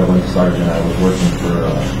time before I went to Sargent, I was working for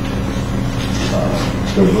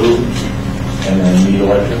T.R.O and then Mead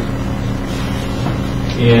Electric.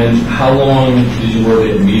 And how long did you work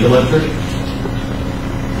at Mead Electric? I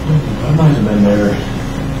might have been there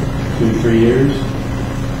 2-3 years.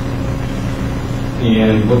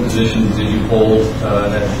 And what positions did you hold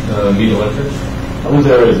at Mead Electric? I was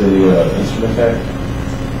there as a instrument tech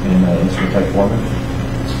and instrument tech foreman.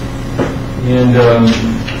 And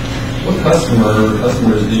what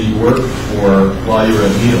customers did you work for while you were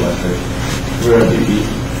at Mead Electric? We were at BP.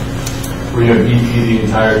 Were you at BP the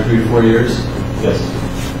entire 3 to 4 years? Yes.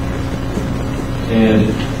 And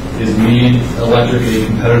is Mead Electric a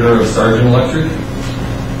competitor of Sargent Electric?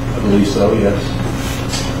 I believe so, yes.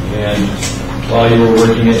 And while you were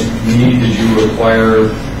working at Mead, did you acquire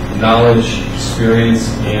knowledge, experience,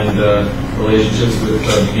 and relationships with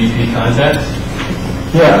BP contacts?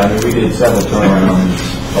 Yeah, I mean, we did several turnarounds,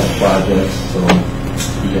 a couple projects, so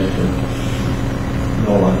we got to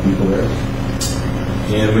know a lot of people there.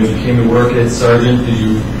 And when you came to work at Sargent, did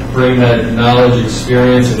you bring that knowledge,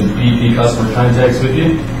 experience, and BP customer contacts with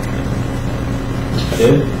you? I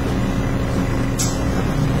did.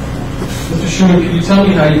 Mr. Schuman, can you tell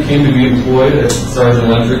me how you came to be employed at Sargent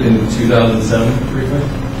Electric in 2007, briefly?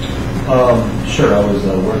 Sure, I was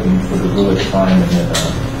working for the Blue at the time, and then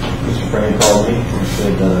Mr. Frank called me and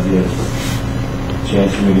said he had a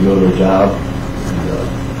chance for me to go to a job. And,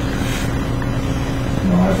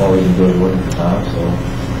 I've always enjoyed working for Tom, so I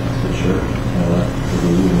said sure. And I left for the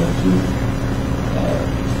Blue and went to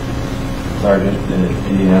Sargent in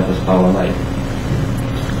Indianapolis Power Light.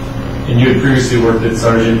 And you had previously worked at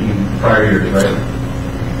Sargent in prior years, right?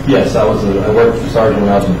 Yes, I worked for Sargent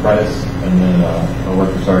when I was an apprentice, and then I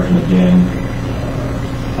worked for Sargent again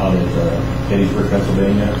out at Gettysburg,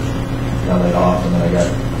 Pennsylvania. Got laid off, and then I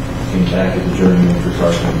came back as a journeyman for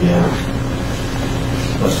Sargent again.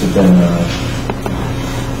 Must have been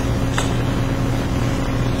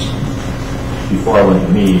before I went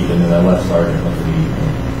to meet, and then I left Sargent and went to meet.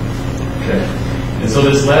 Okay. And so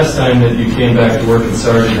this last time that you came back to work at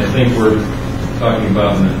Sargent, I think we're talking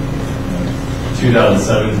about in the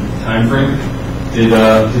 2007 timeframe. Did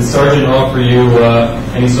Sargent offer you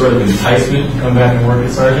any sort of enticement to come back and work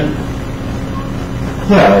at Sargent?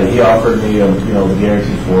 Yeah, he offered me, the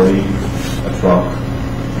guaranteed 40, a truck,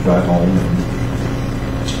 to drive home, and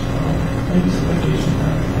maybe some vacation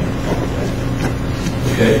time.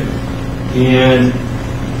 Okay. And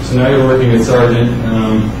so now you're working at Sargent.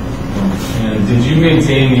 And did you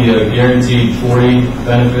maintain the guaranteed 40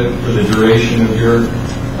 benefit for the duration of your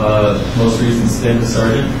most recent stint at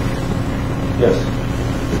Sargent? Yes.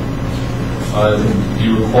 Do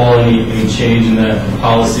you recall any change in that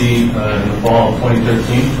policy in the fall of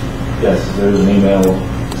 2013? Yes, there's an email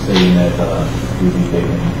saying that we would be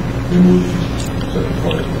taken, removed from circuit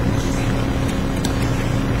court.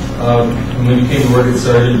 When you came to work at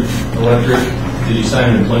Sargent Electric, did you sign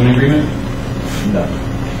an employment agreement? No.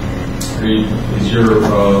 Is your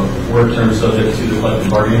work term subject to the collective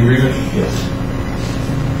bargaining agreement? Yes.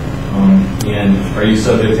 And are you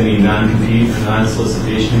subject to any non-compete or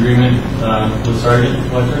non-solicitation agreement with Sargent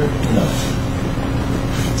Electric? No.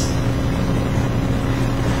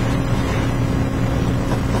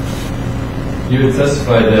 You had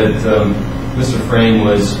testified that Mr. Frame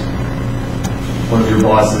was one of your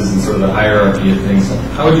bosses in sort of the hierarchy of things.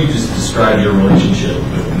 How would you just describe your relationship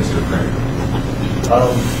with Mr. Frame?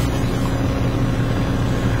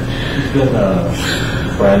 He's been a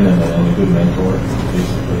friend and a good mentor.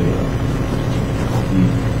 Basically,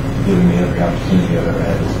 he's given me every opportunity I've ever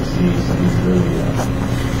had to succeed. So he's really a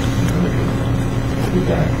good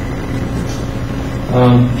guy.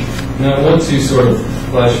 Now, I want to sort of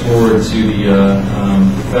flash forward to the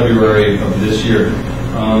February of this year.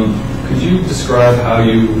 Could you describe how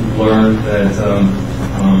you learned that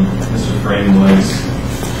Mr. Frame was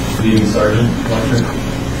leaving Sargent Electric?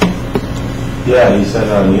 Yeah, he sent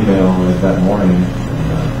out an email that morning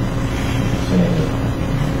saying that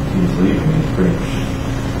he was leaving. He was pretty much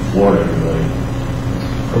floored everybody.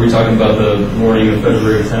 Are we talking about the morning of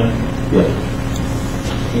February 10th? Yeah.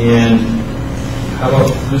 And how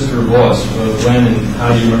about Mr. Voss? When and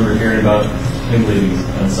how do you remember hearing about him leaving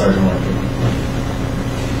Sargent Electric?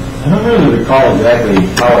 I don't really recall exactly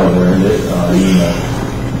how I learned it.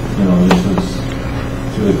 This was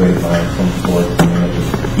through the grapevine of some sort. I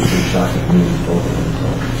just pretty shocking news, both of them. So.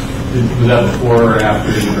 Was that before or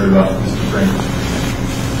after you heard about Mr. Frame?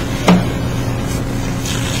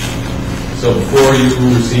 So before you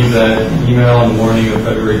received that email on the morning of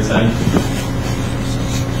February 10th,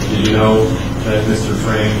 did you know that Mr.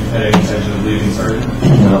 Frame had any intention of leaving Sargent?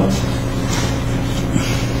 No.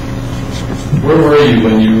 Where were you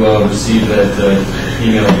when you received that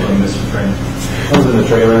email from Mr. Frame? I was in the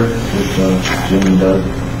trailer with Jim and Doug.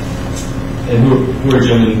 And who are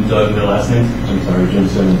Jim and Doug, their last names? I'm sorry, Jim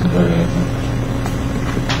Simmons and Doug Hanson.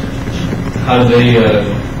 How did they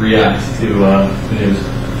react to the news?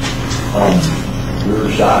 We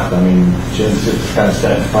were shocked. I mean, Jim kind of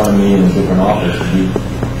sat in front of me in a different office. He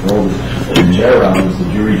rolled his chair around and said,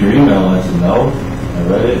 "Did you read your email?" And I said, "No." I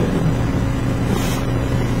read it.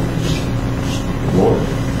 Lord.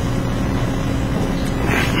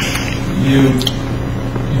 You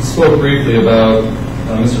spoke briefly about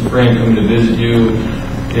Mr. Frame coming to visit you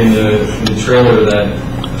in the trailer that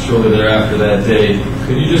shortly thereafter that day.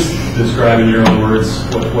 Could you just describe in your own words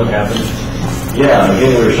what happened? Yeah,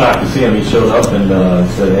 again, we were shocked to see him. He showed up and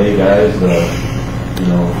said, "Hey guys, want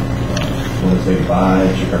to say goodbye,"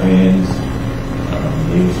 shook our hands,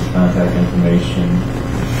 gave us his contact information.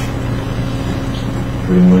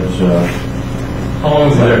 Pretty much. How long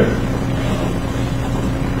was he there?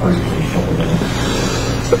 Probably a couple of minutes.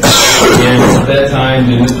 And at that time,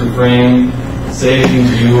 did Mr. Frame say anything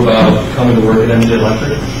to you about coming to work at MJ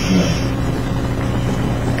Electric? No.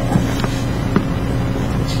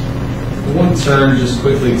 I want to turn just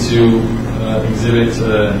quickly to Exhibit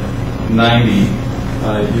 90.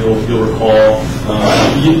 You'll recall,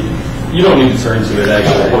 you don't need to turn to it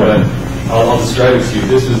actually, but I'll describe it to you.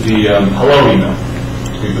 This was the hello email.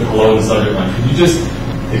 We put hello in the subject line. Could you just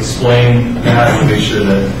explain that to make sure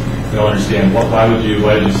that they'll understand why did you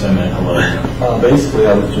send that hello? Basically,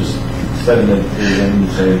 I was just sending it to him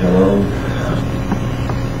to say hello.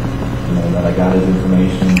 That I got his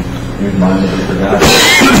information. Here's mine if you forgot.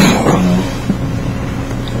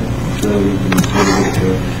 Really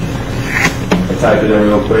good. I typed it in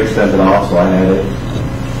real quick, sent it off, so I had it.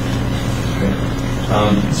 Okay.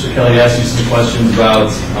 Mr. Kelly asked you some questions about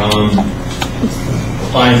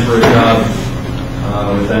applying for a job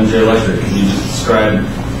with MJ Electric. Can you just describe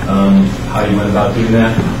how you went about doing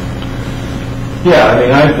that? Yeah, I mean,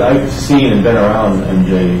 I've seen and been around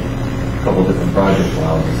MJ a couple different projects when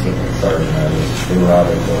I was a Sargent. They were out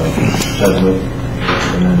at Cheswick,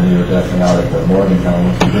 and then they were definitely out at the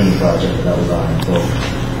Morgantown Virginia project that I was on. So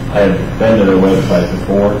I had been to their website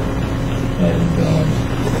before, and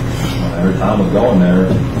when I heard Tom was going there,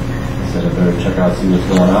 I said I better check out, see what's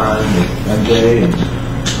going on with MJ, and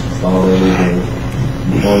saw there was an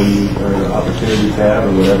employee or opportunity tab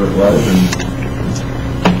or whatever it was, and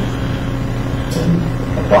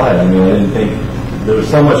applied. I mean, I didn't think there was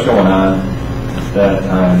so much going on that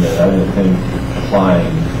time that I didn't think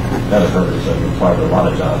applying never hurt. So I applied for a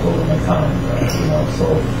lot of jobs over my time, you know. So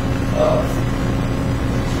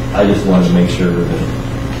I just wanted to make sure that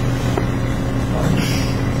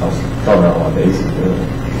I was covering all my bases. Really.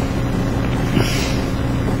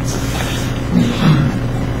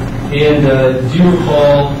 And do you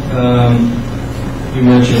recall? You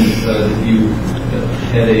mentioned that you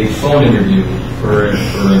had a phone interview for a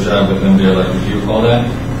job with MJ Electric. Do you recall that?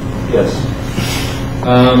 Yes.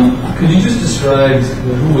 Could you just describe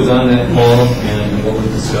who was on that call and what was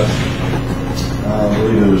discussed? I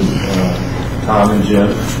believe it was Tom and Jim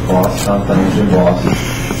Boss, Tom and Jim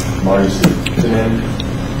Boss, Marty Sinan,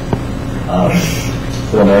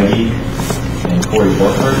 Phil Nagy, and Corey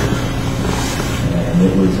Borkert. And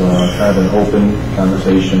it was kind of an open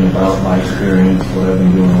conversation about my experience, what I've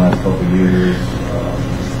been doing the last couple of years,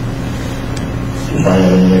 if I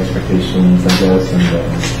had any expectations, I guess, and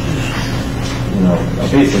you know, a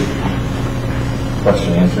basic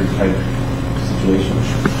question-answer type situation.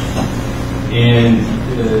 And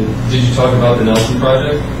did you talk about the Nelson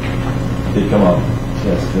project? It did come up,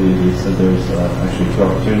 yes. They said there's actually 2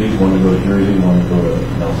 opportunities, one to go to Jersey, one to go to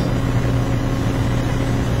Nelson.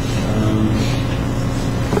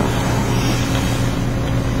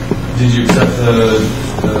 Did you accept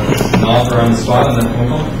an offer on the spot on that phone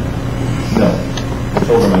call? No. I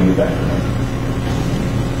told them I'd get back to them.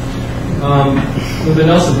 With the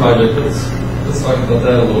Nelson project, let's talk about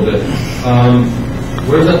that a little bit.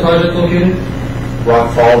 Where's that project located?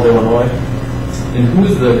 Rock Falls, Illinois. And who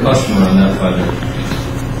is the customer on that project?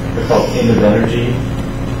 They're called Inv Energy,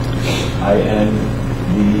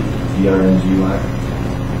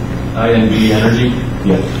 INV Energy?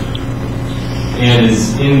 Yes. And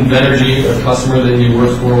is Inv Energy a customer that you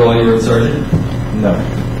worked for while you were at Sargent? No.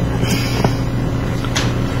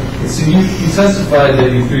 So you testified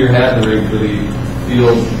that you threw your hat in the ring for the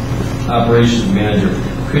field operations manager.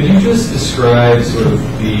 Could you just describe sort of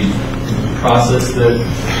the process that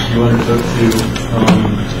you undertook to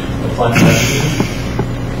apply for that position?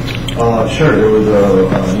 Sure. There was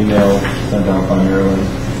an email sent out by Maryland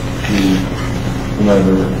to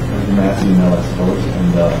whomever, the mass email, I suppose,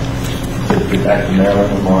 and to get back to Maryland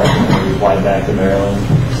with Mark, and I replied back to Maryland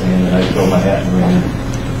saying that I throw my hat in the ring.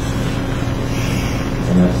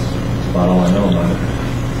 And that's about all I know about it.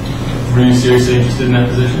 Were you seriously interested in that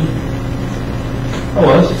position? I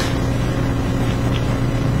was.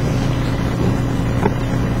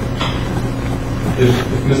 If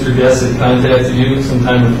Mr. Guest had contacted you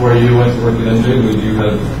sometime before you went to work with MJ, would you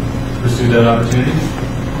have pursued that opportunity?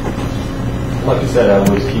 Like I said, I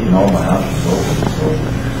was keeping all my options open. So.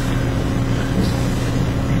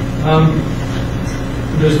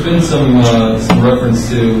 There's been some reference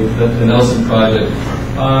to the Nelson project.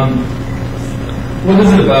 What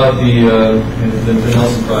is it about the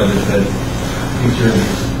Nelson project that piqued your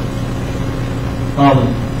interest?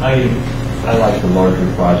 I like the larger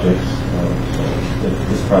projects. So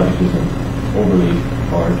this project isn't overly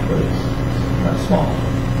large, but it's not small.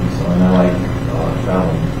 And I like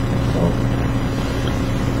traveling. So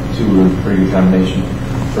 2 were a pretty good combination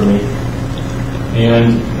for me.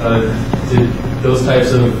 And did those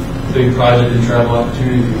types of big project and travel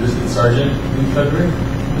opportunities exist at Sargent in February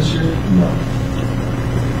this year? No.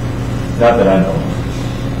 Not that I know of.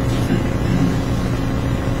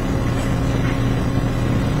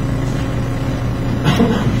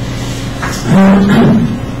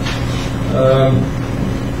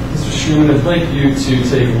 Mr. Schuman, I'd like you to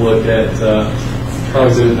take a look at Trial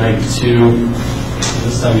Exhibit 92.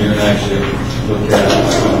 This time you're going to actually look at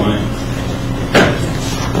it.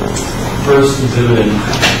 First exhibit in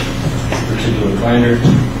this particular binder.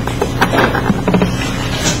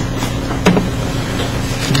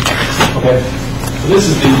 Okay. So this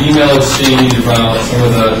is the email exchange about some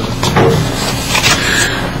of the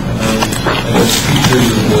features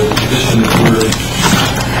of the position that we're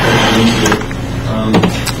looking into.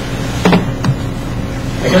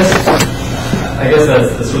 I guess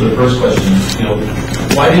that's sort of the first question. You know,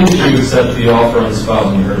 why didn't you accept the offer on the spot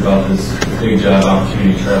when you heard about this big job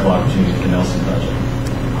opportunity, travel opportunity for the Nelson project?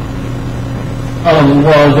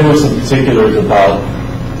 Well, there were some particulars about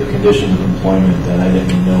the conditions of employment that I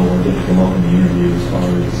didn't know or didn't come up in the interview as far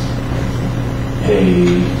as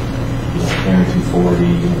pay, carrying 240,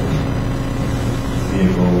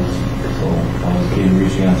 vehicles. So I was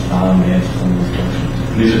reaching out to Tom to answer some of those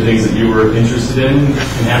questions. These are things that you were interested in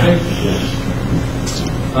having? Yes.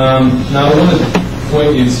 Now I want to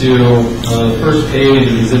point you to the first page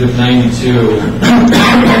of Exhibit 92.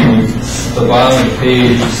 At the bottom of the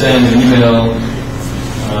page, you send an email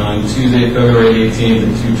on Tuesday, February 18th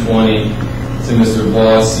at 2:20 to Mr.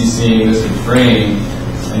 Voss, CCing Mr. Frame,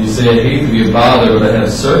 and you say, I hate to be a bother, but I have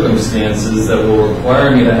circumstances that will require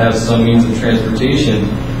me to have some means of transportation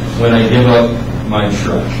when I give up my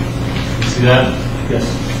truck. You see that? Yes.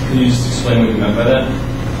 Can you just explain what you meant by that?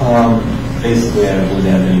 Basically, I wouldn't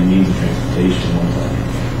have any means of transportation once I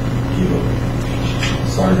give up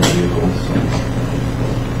Sargent vehicles. So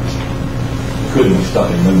couldn't be stuck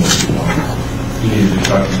in limits, You needed the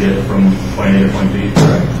truck to get from point A to point B.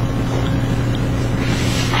 Right.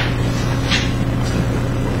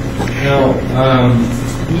 Now,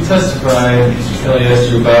 you testified, Mr. Kelly asked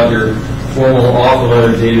you about your formal offer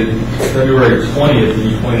letter dated February 20th, and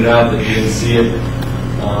you pointed out that you didn't see it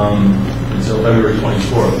until February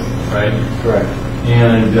 24th, right? Correct.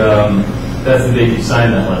 And that's the date you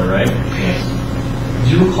signed that letter, right? Yes. Do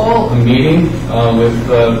you recall a meeting with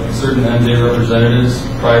certain MJ representatives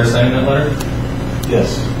prior to signing that letter?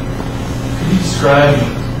 Yes. Could you describe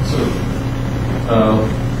sort of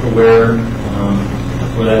where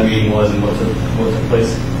that meeting was and what took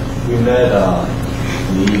place? We met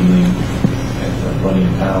in the evening at Buddy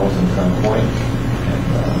and Powell's in Crown Point and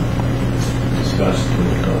discussed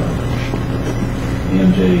with the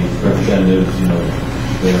MJ representatives,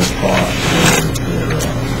 their thoughts, their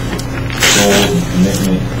goals and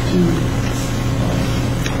commitment to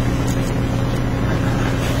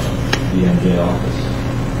the MJ office.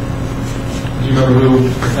 Do you remember who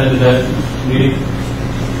attended that meeting?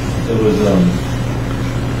 It was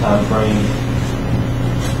Tom Frame,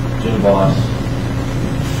 Jim Voss,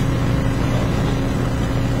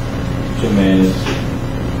 Jim Manis,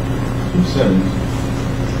 Jim Simmons.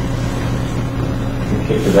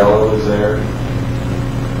 Kate Cadello was there,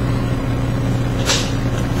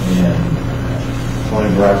 and Tony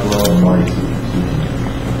Bracklow and Marty Susan.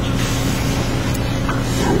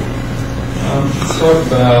 Let's talk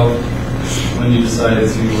about when you decided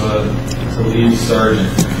to leave Sargent.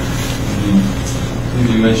 I think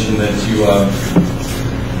you mentioned that you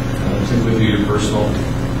took with you your personal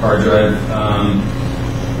hard drive.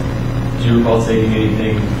 Do you recall taking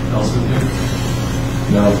anything else with you?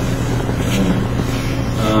 No.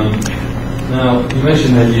 Now, you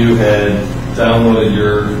mentioned that you had downloaded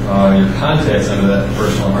your contacts onto that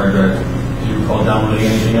personal hard drive. Do you recall downloading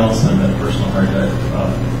anything else on that personal hard drive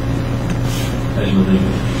as you were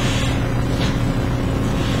leaving?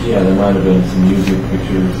 Yeah, there might have been some music,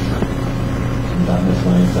 pictures, some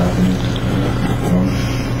miscellaneous documents.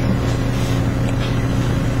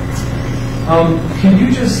 Can you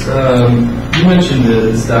just, you mentioned that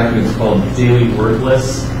this document is called Daily Work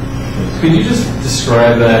List. Could you just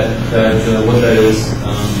describe that what that is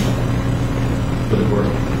for the board?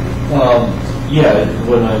 Yeah,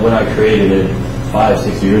 when I created it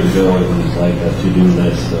 5-6 years ago, it was like a to-do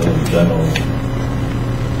list of general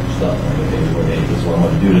stuff. Like, okay, this is what I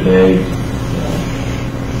want to do today.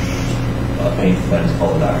 Paint the fence,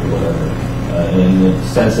 call it out, or whatever. And the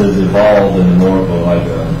sense has evolved into more of a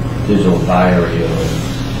digital diary of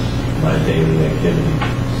my daily activity.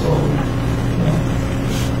 So,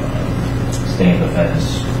 staying the fence,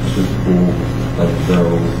 shoot the pool, let it go,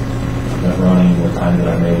 that running, what time did I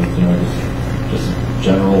make, just a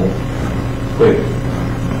general, quick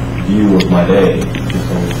view of my day, just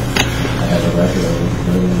so I have a record of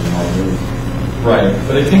it and all it is. Right,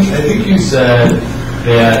 but I think you said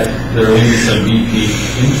that there may be some BP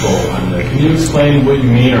info on there. Can you explain what you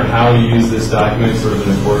mean or how you use this document sort of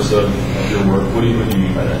in the course of your work? What do you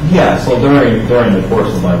mean by that? Yeah, so during the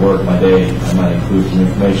course of my work, my day, I might include some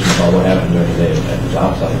information about what happened during the day at the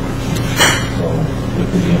job site. So there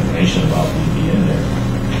could be information about BP in there.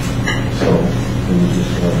 So it was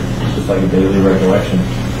just like a daily recollection.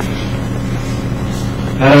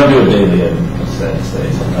 And I don't do it daily, it's sad to say,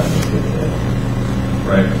 sometimes it's good today.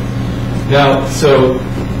 Right. Now, so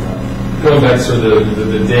going back to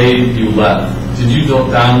the day you left, did you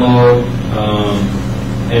download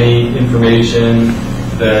any information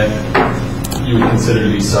that you would consider to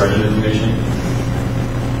be Sargent information?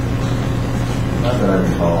 Not that I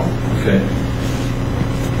recall. Okay.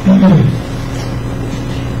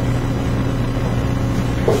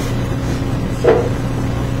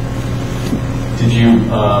 Did you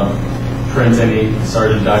print any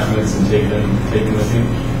Sargent documents and take them with you?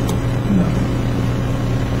 No.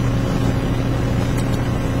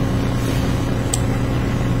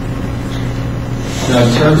 Now,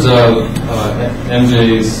 in terms of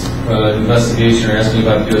MJ's investigation or asking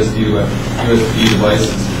about USB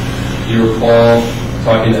devices, do you recall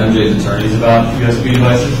talking to MJ's attorneys about USB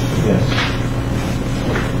devices? Yes.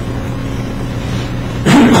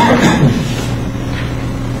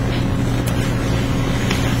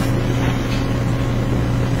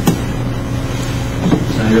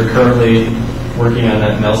 And you're currently working on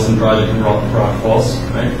that Nelson project in Rock Falls,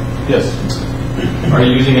 right? Yes. Are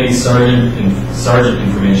you using any Sargent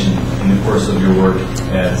information in the course of your work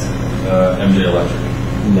at MJ Electric?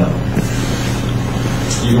 No.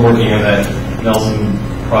 You've been working on that Nelson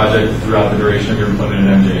project throughout the duration of your employment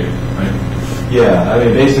at MJ, right? Yeah, I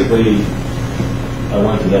mean, basically, I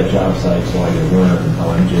went to that job site so I could learn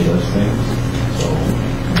how MJ does things. So,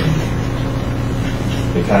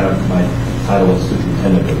 they kind of, my title was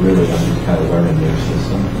superintendent, but really I'm just kind of learning their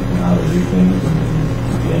system and how to do things and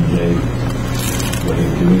the MJ way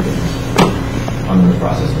of doing things. I'm in the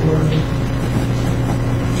process of learning.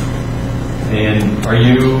 And are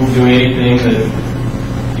you doing anything that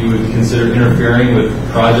you would consider interfering with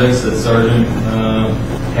projects that Sargent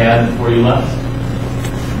had before you left?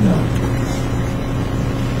 No.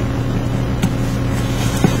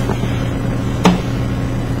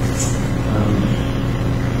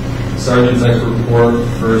 Sargent's expert report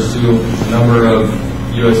refers to a number of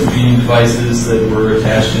USB devices that were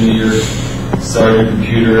attached into your Sargent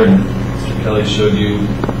computer, and Mr. Kelly showed you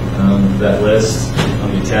that list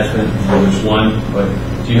on the attachment for which one. But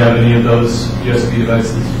do you have any of those USB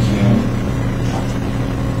devices?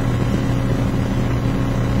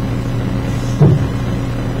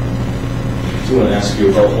 I do want to ask you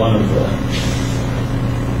about one of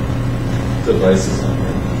the devices on here.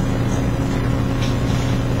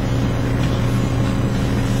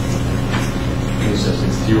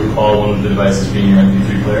 Do you recall one of the devices being your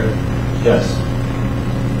MP3 player? Yes.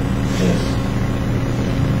 Yes.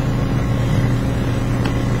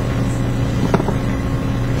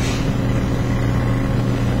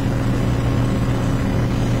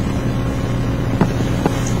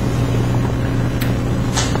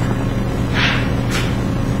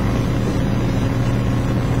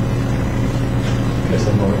 Yes,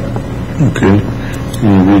 I'm over there. Okay.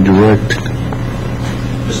 You redirect.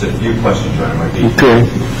 Just a few questions, John. It might be Okay.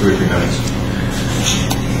 2 or 3 minutes.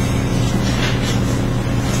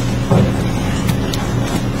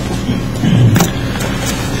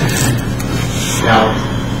 Now,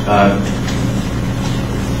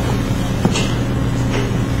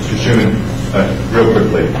 Mr. Schuman, real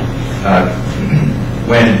quickly,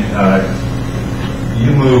 when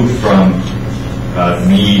you moved from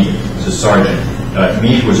Meade to Sargent,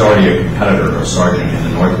 Meade was already a competitor of Sargent in the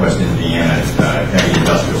Northwest Indiana heavy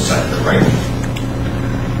industrial sector, right?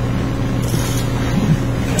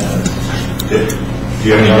 Do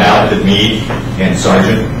you have any doubt that Meade and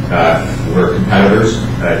Sargent were competitors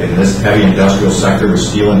in this heavy industrial sector with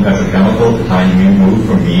steel and petrochemical at the time you moved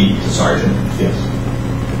from Meade to Sargent? Yes.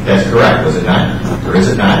 That's correct, was it not? Or is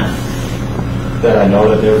it not? That I know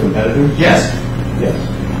that they were competitors? Yes. Yes.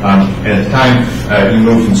 And at the time you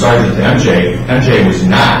moved from Sargent to MJ, MJ was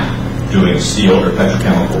not doing steel or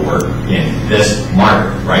petrochemical work in this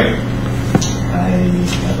market, right? I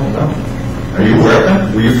don't know. Are you aware of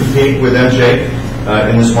that? Were you competing with MJ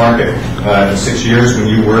in this market the 6 years when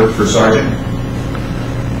you worked for Sargent?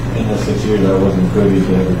 In the 6 years, I wasn't privy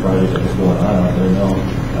to every project that was going on out there. No,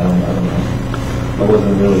 I don't know. I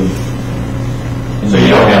wasn't really. So you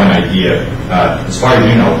don't have an idea. As far as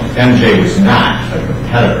you know, MJ was not a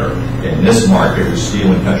competitor in this market with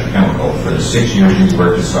steel and petrochemical for the 6 years you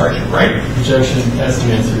worked at Sargent, right? Objection. That's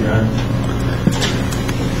the answer, Your Honor.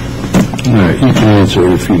 All right, you can answer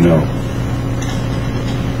it if you know.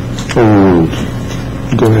 Overruled.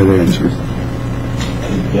 Go ahead, answer.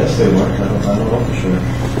 Yes, they weren't. I don't know for sure.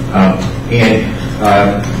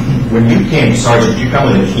 And when you came to Sargent, did you come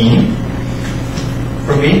with a team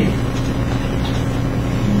from me?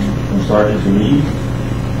 From Sargent to Meade?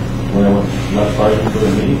 When I left Sargent for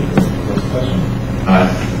the Meade? What's the question?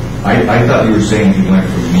 I thought you were saying you went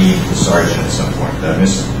from Meade to Sargent at some point. Did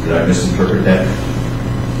I misinterpret that?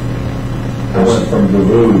 I went from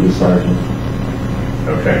Guru to Sargent.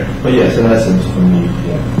 Okay. But yes, in essence, for me,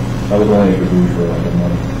 yeah. I was only at Guru for like a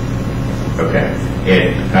month. Okay.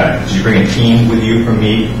 And did you bring a team with you from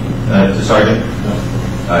Meade to Sargent? No.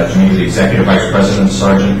 Did you meet with the executive vice president of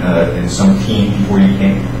Sargent and some team before you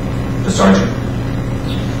came to Sargent?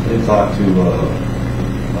 I did talk to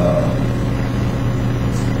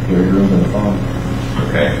Gary Groom on the phone.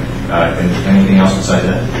 Okay. And anything else besides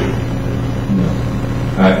that? No.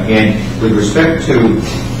 And with respect to,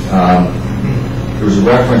 there was a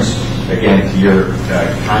reference, again, to your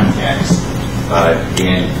contacts.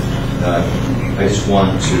 And I just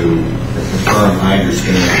want to confirm I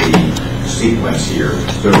understand the sequence here.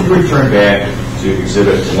 So if you return back to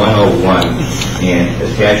Exhibit 101 and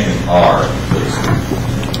Attachment R, please.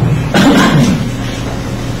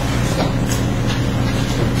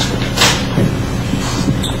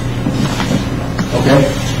 Okay.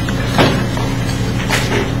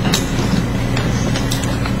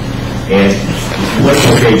 And let's go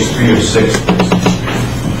to page 3 of 6, please.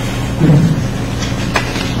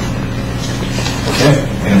 Okay.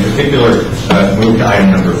 And in particular, move to item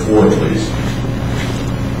number 4, please.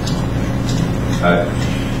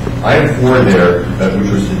 Item 4 there, which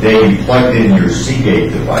was the day you plugged in your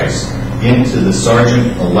Seagate device into the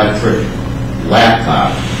Sargent electric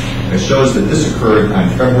laptop, it shows that this occurred on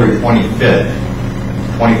February 25th,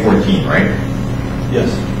 2014, right? Yes.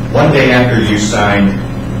 One day after you signed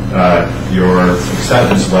your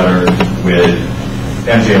acceptance letter with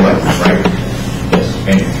MJ Electric, right? Yes.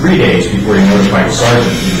 And 3 days before you notified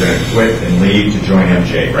Sargent you were going to quit and leave to join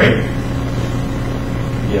MJ, right?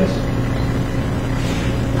 Yes.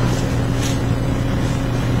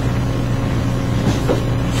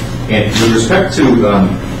 And with respect to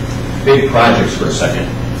big projects for a second,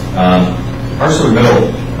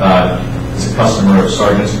 ArcelorMittal is a customer of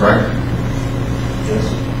Sargent's, correct? Yes.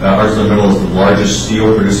 ArcelorMittal is the largest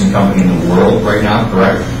steel producing company in the world right now,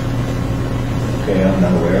 correct? Okay, I'm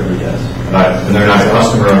not aware of it, yes. And they're not a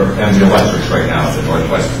customer of MJ Electric right now at the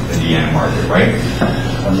Northwest Indiana market, right?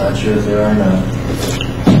 I'm not sure if they are or not.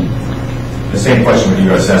 The same question with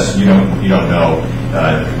USS. You don't know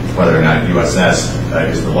whether or not USS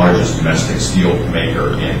is the largest domestic steel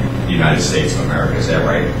maker in the United States of America. Is that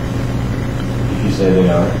right? If you say they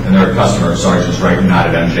are. And they're a customer of Sargent's, right? Not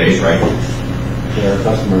of MJ's, right? They are a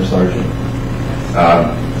customer of Sargent.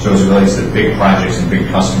 So as it relates to big projects and big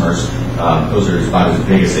customers, those are about as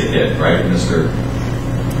big as they get, right, Mr.?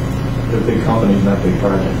 They're big companies, not big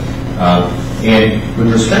projects. And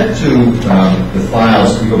with respect to the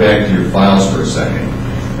files, we go back to your files for a second.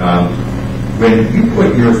 When you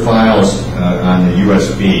put your files on the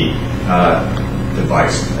USB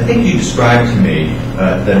device, I think you described to me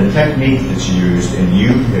that a technique that's used and you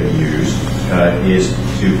have used is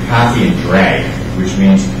to copy and drag, which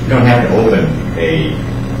means you don't have to open a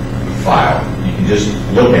file. You can just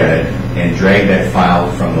look at it and drag that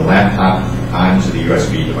file from the laptop onto the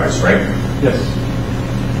USB device, right? Yes.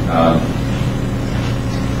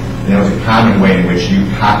 And that was a common way in which you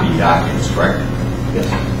copy documents, correct? Yes.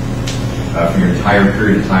 For your entire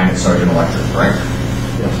period of time at Sargent Electric, correct?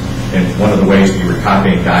 Yes. And one of the ways you were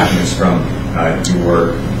copying documents from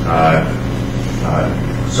your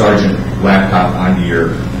Sargent laptop onto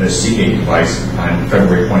your Seagate device on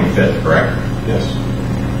February 25th, correct? Yes.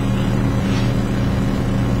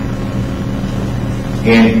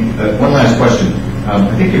 And one last question.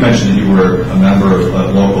 I think you mentioned that you were a member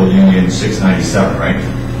of Local Union 697, right?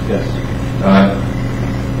 Yes.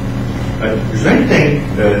 Is there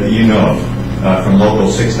anything that you know of from Local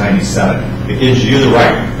 697 that gives you the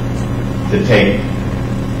right to take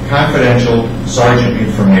confidential Sargent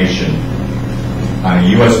information on a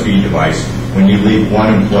USB device when you leave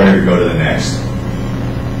one employer to go to the next?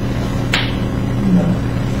 No.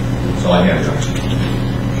 That's all I have, John.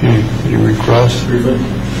 Okay, you recross? Briefly?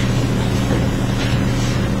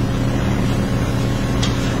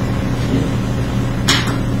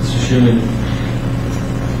 Mr. Schuman,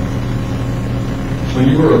 when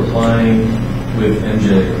you were applying with MJ,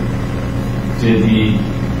 did the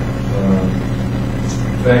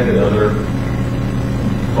fact that other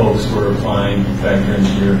folks were applying factor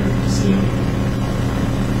into your decision?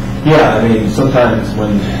 Yeah, I mean, sometimes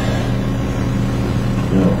when,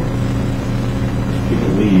 people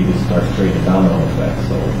leave, it starts creating a domino effect,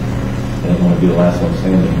 so I didn't want to be the last one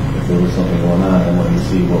standing. If there was something going on, I wanted to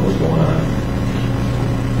see what was going on.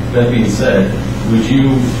 That being said, would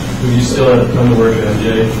you still have come to work at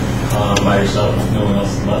MJ by yourself if no one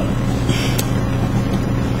else left?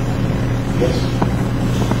 Yes.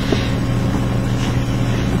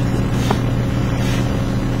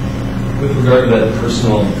 With regard to that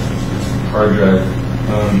personal hard drive,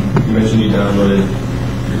 you mentioned you downloaded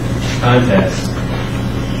your contacts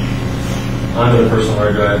onto the personal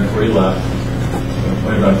hard drive before you left,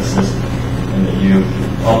 point about the system, and that you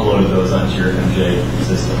uploaded those onto your MJ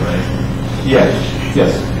system, right? Yes.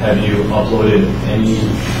 Yes. Have you uploaded any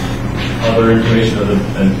other information other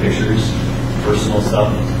than pictures, personal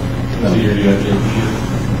stuff, to your MJ computer?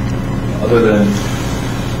 Other than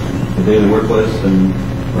the daily work list and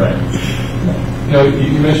Right. You know,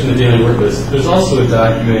 you mentioned the daily work list. There's also a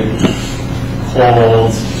document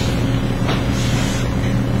called,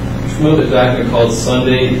 the document called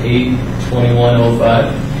Sunday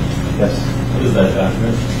 8/21/05. Yes. What is that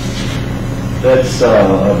document? That's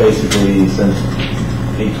basically since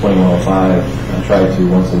 8/21/05, I try to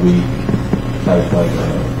once a week type like a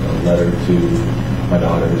letter to my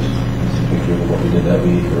daughters, just a picture of what we did that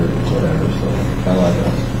week or whatever. So kind of like a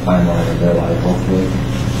timeline of their life, hopefully.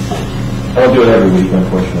 I don't do it every week,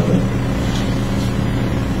 unfortunately.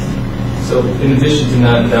 So in addition to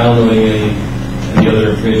not downloading any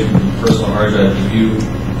other information from your personal hard drive, have you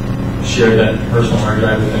shared that personal hard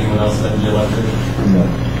drive with anyone else that you elected? No.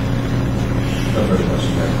 No further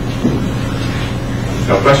questions, right?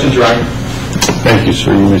 No questions, Your Honor? Thank you,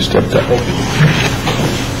 sir. You may step down.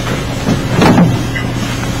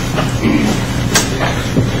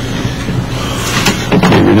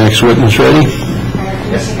 Okay, your next witness ready?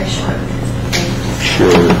 Take a short.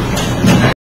 Sure.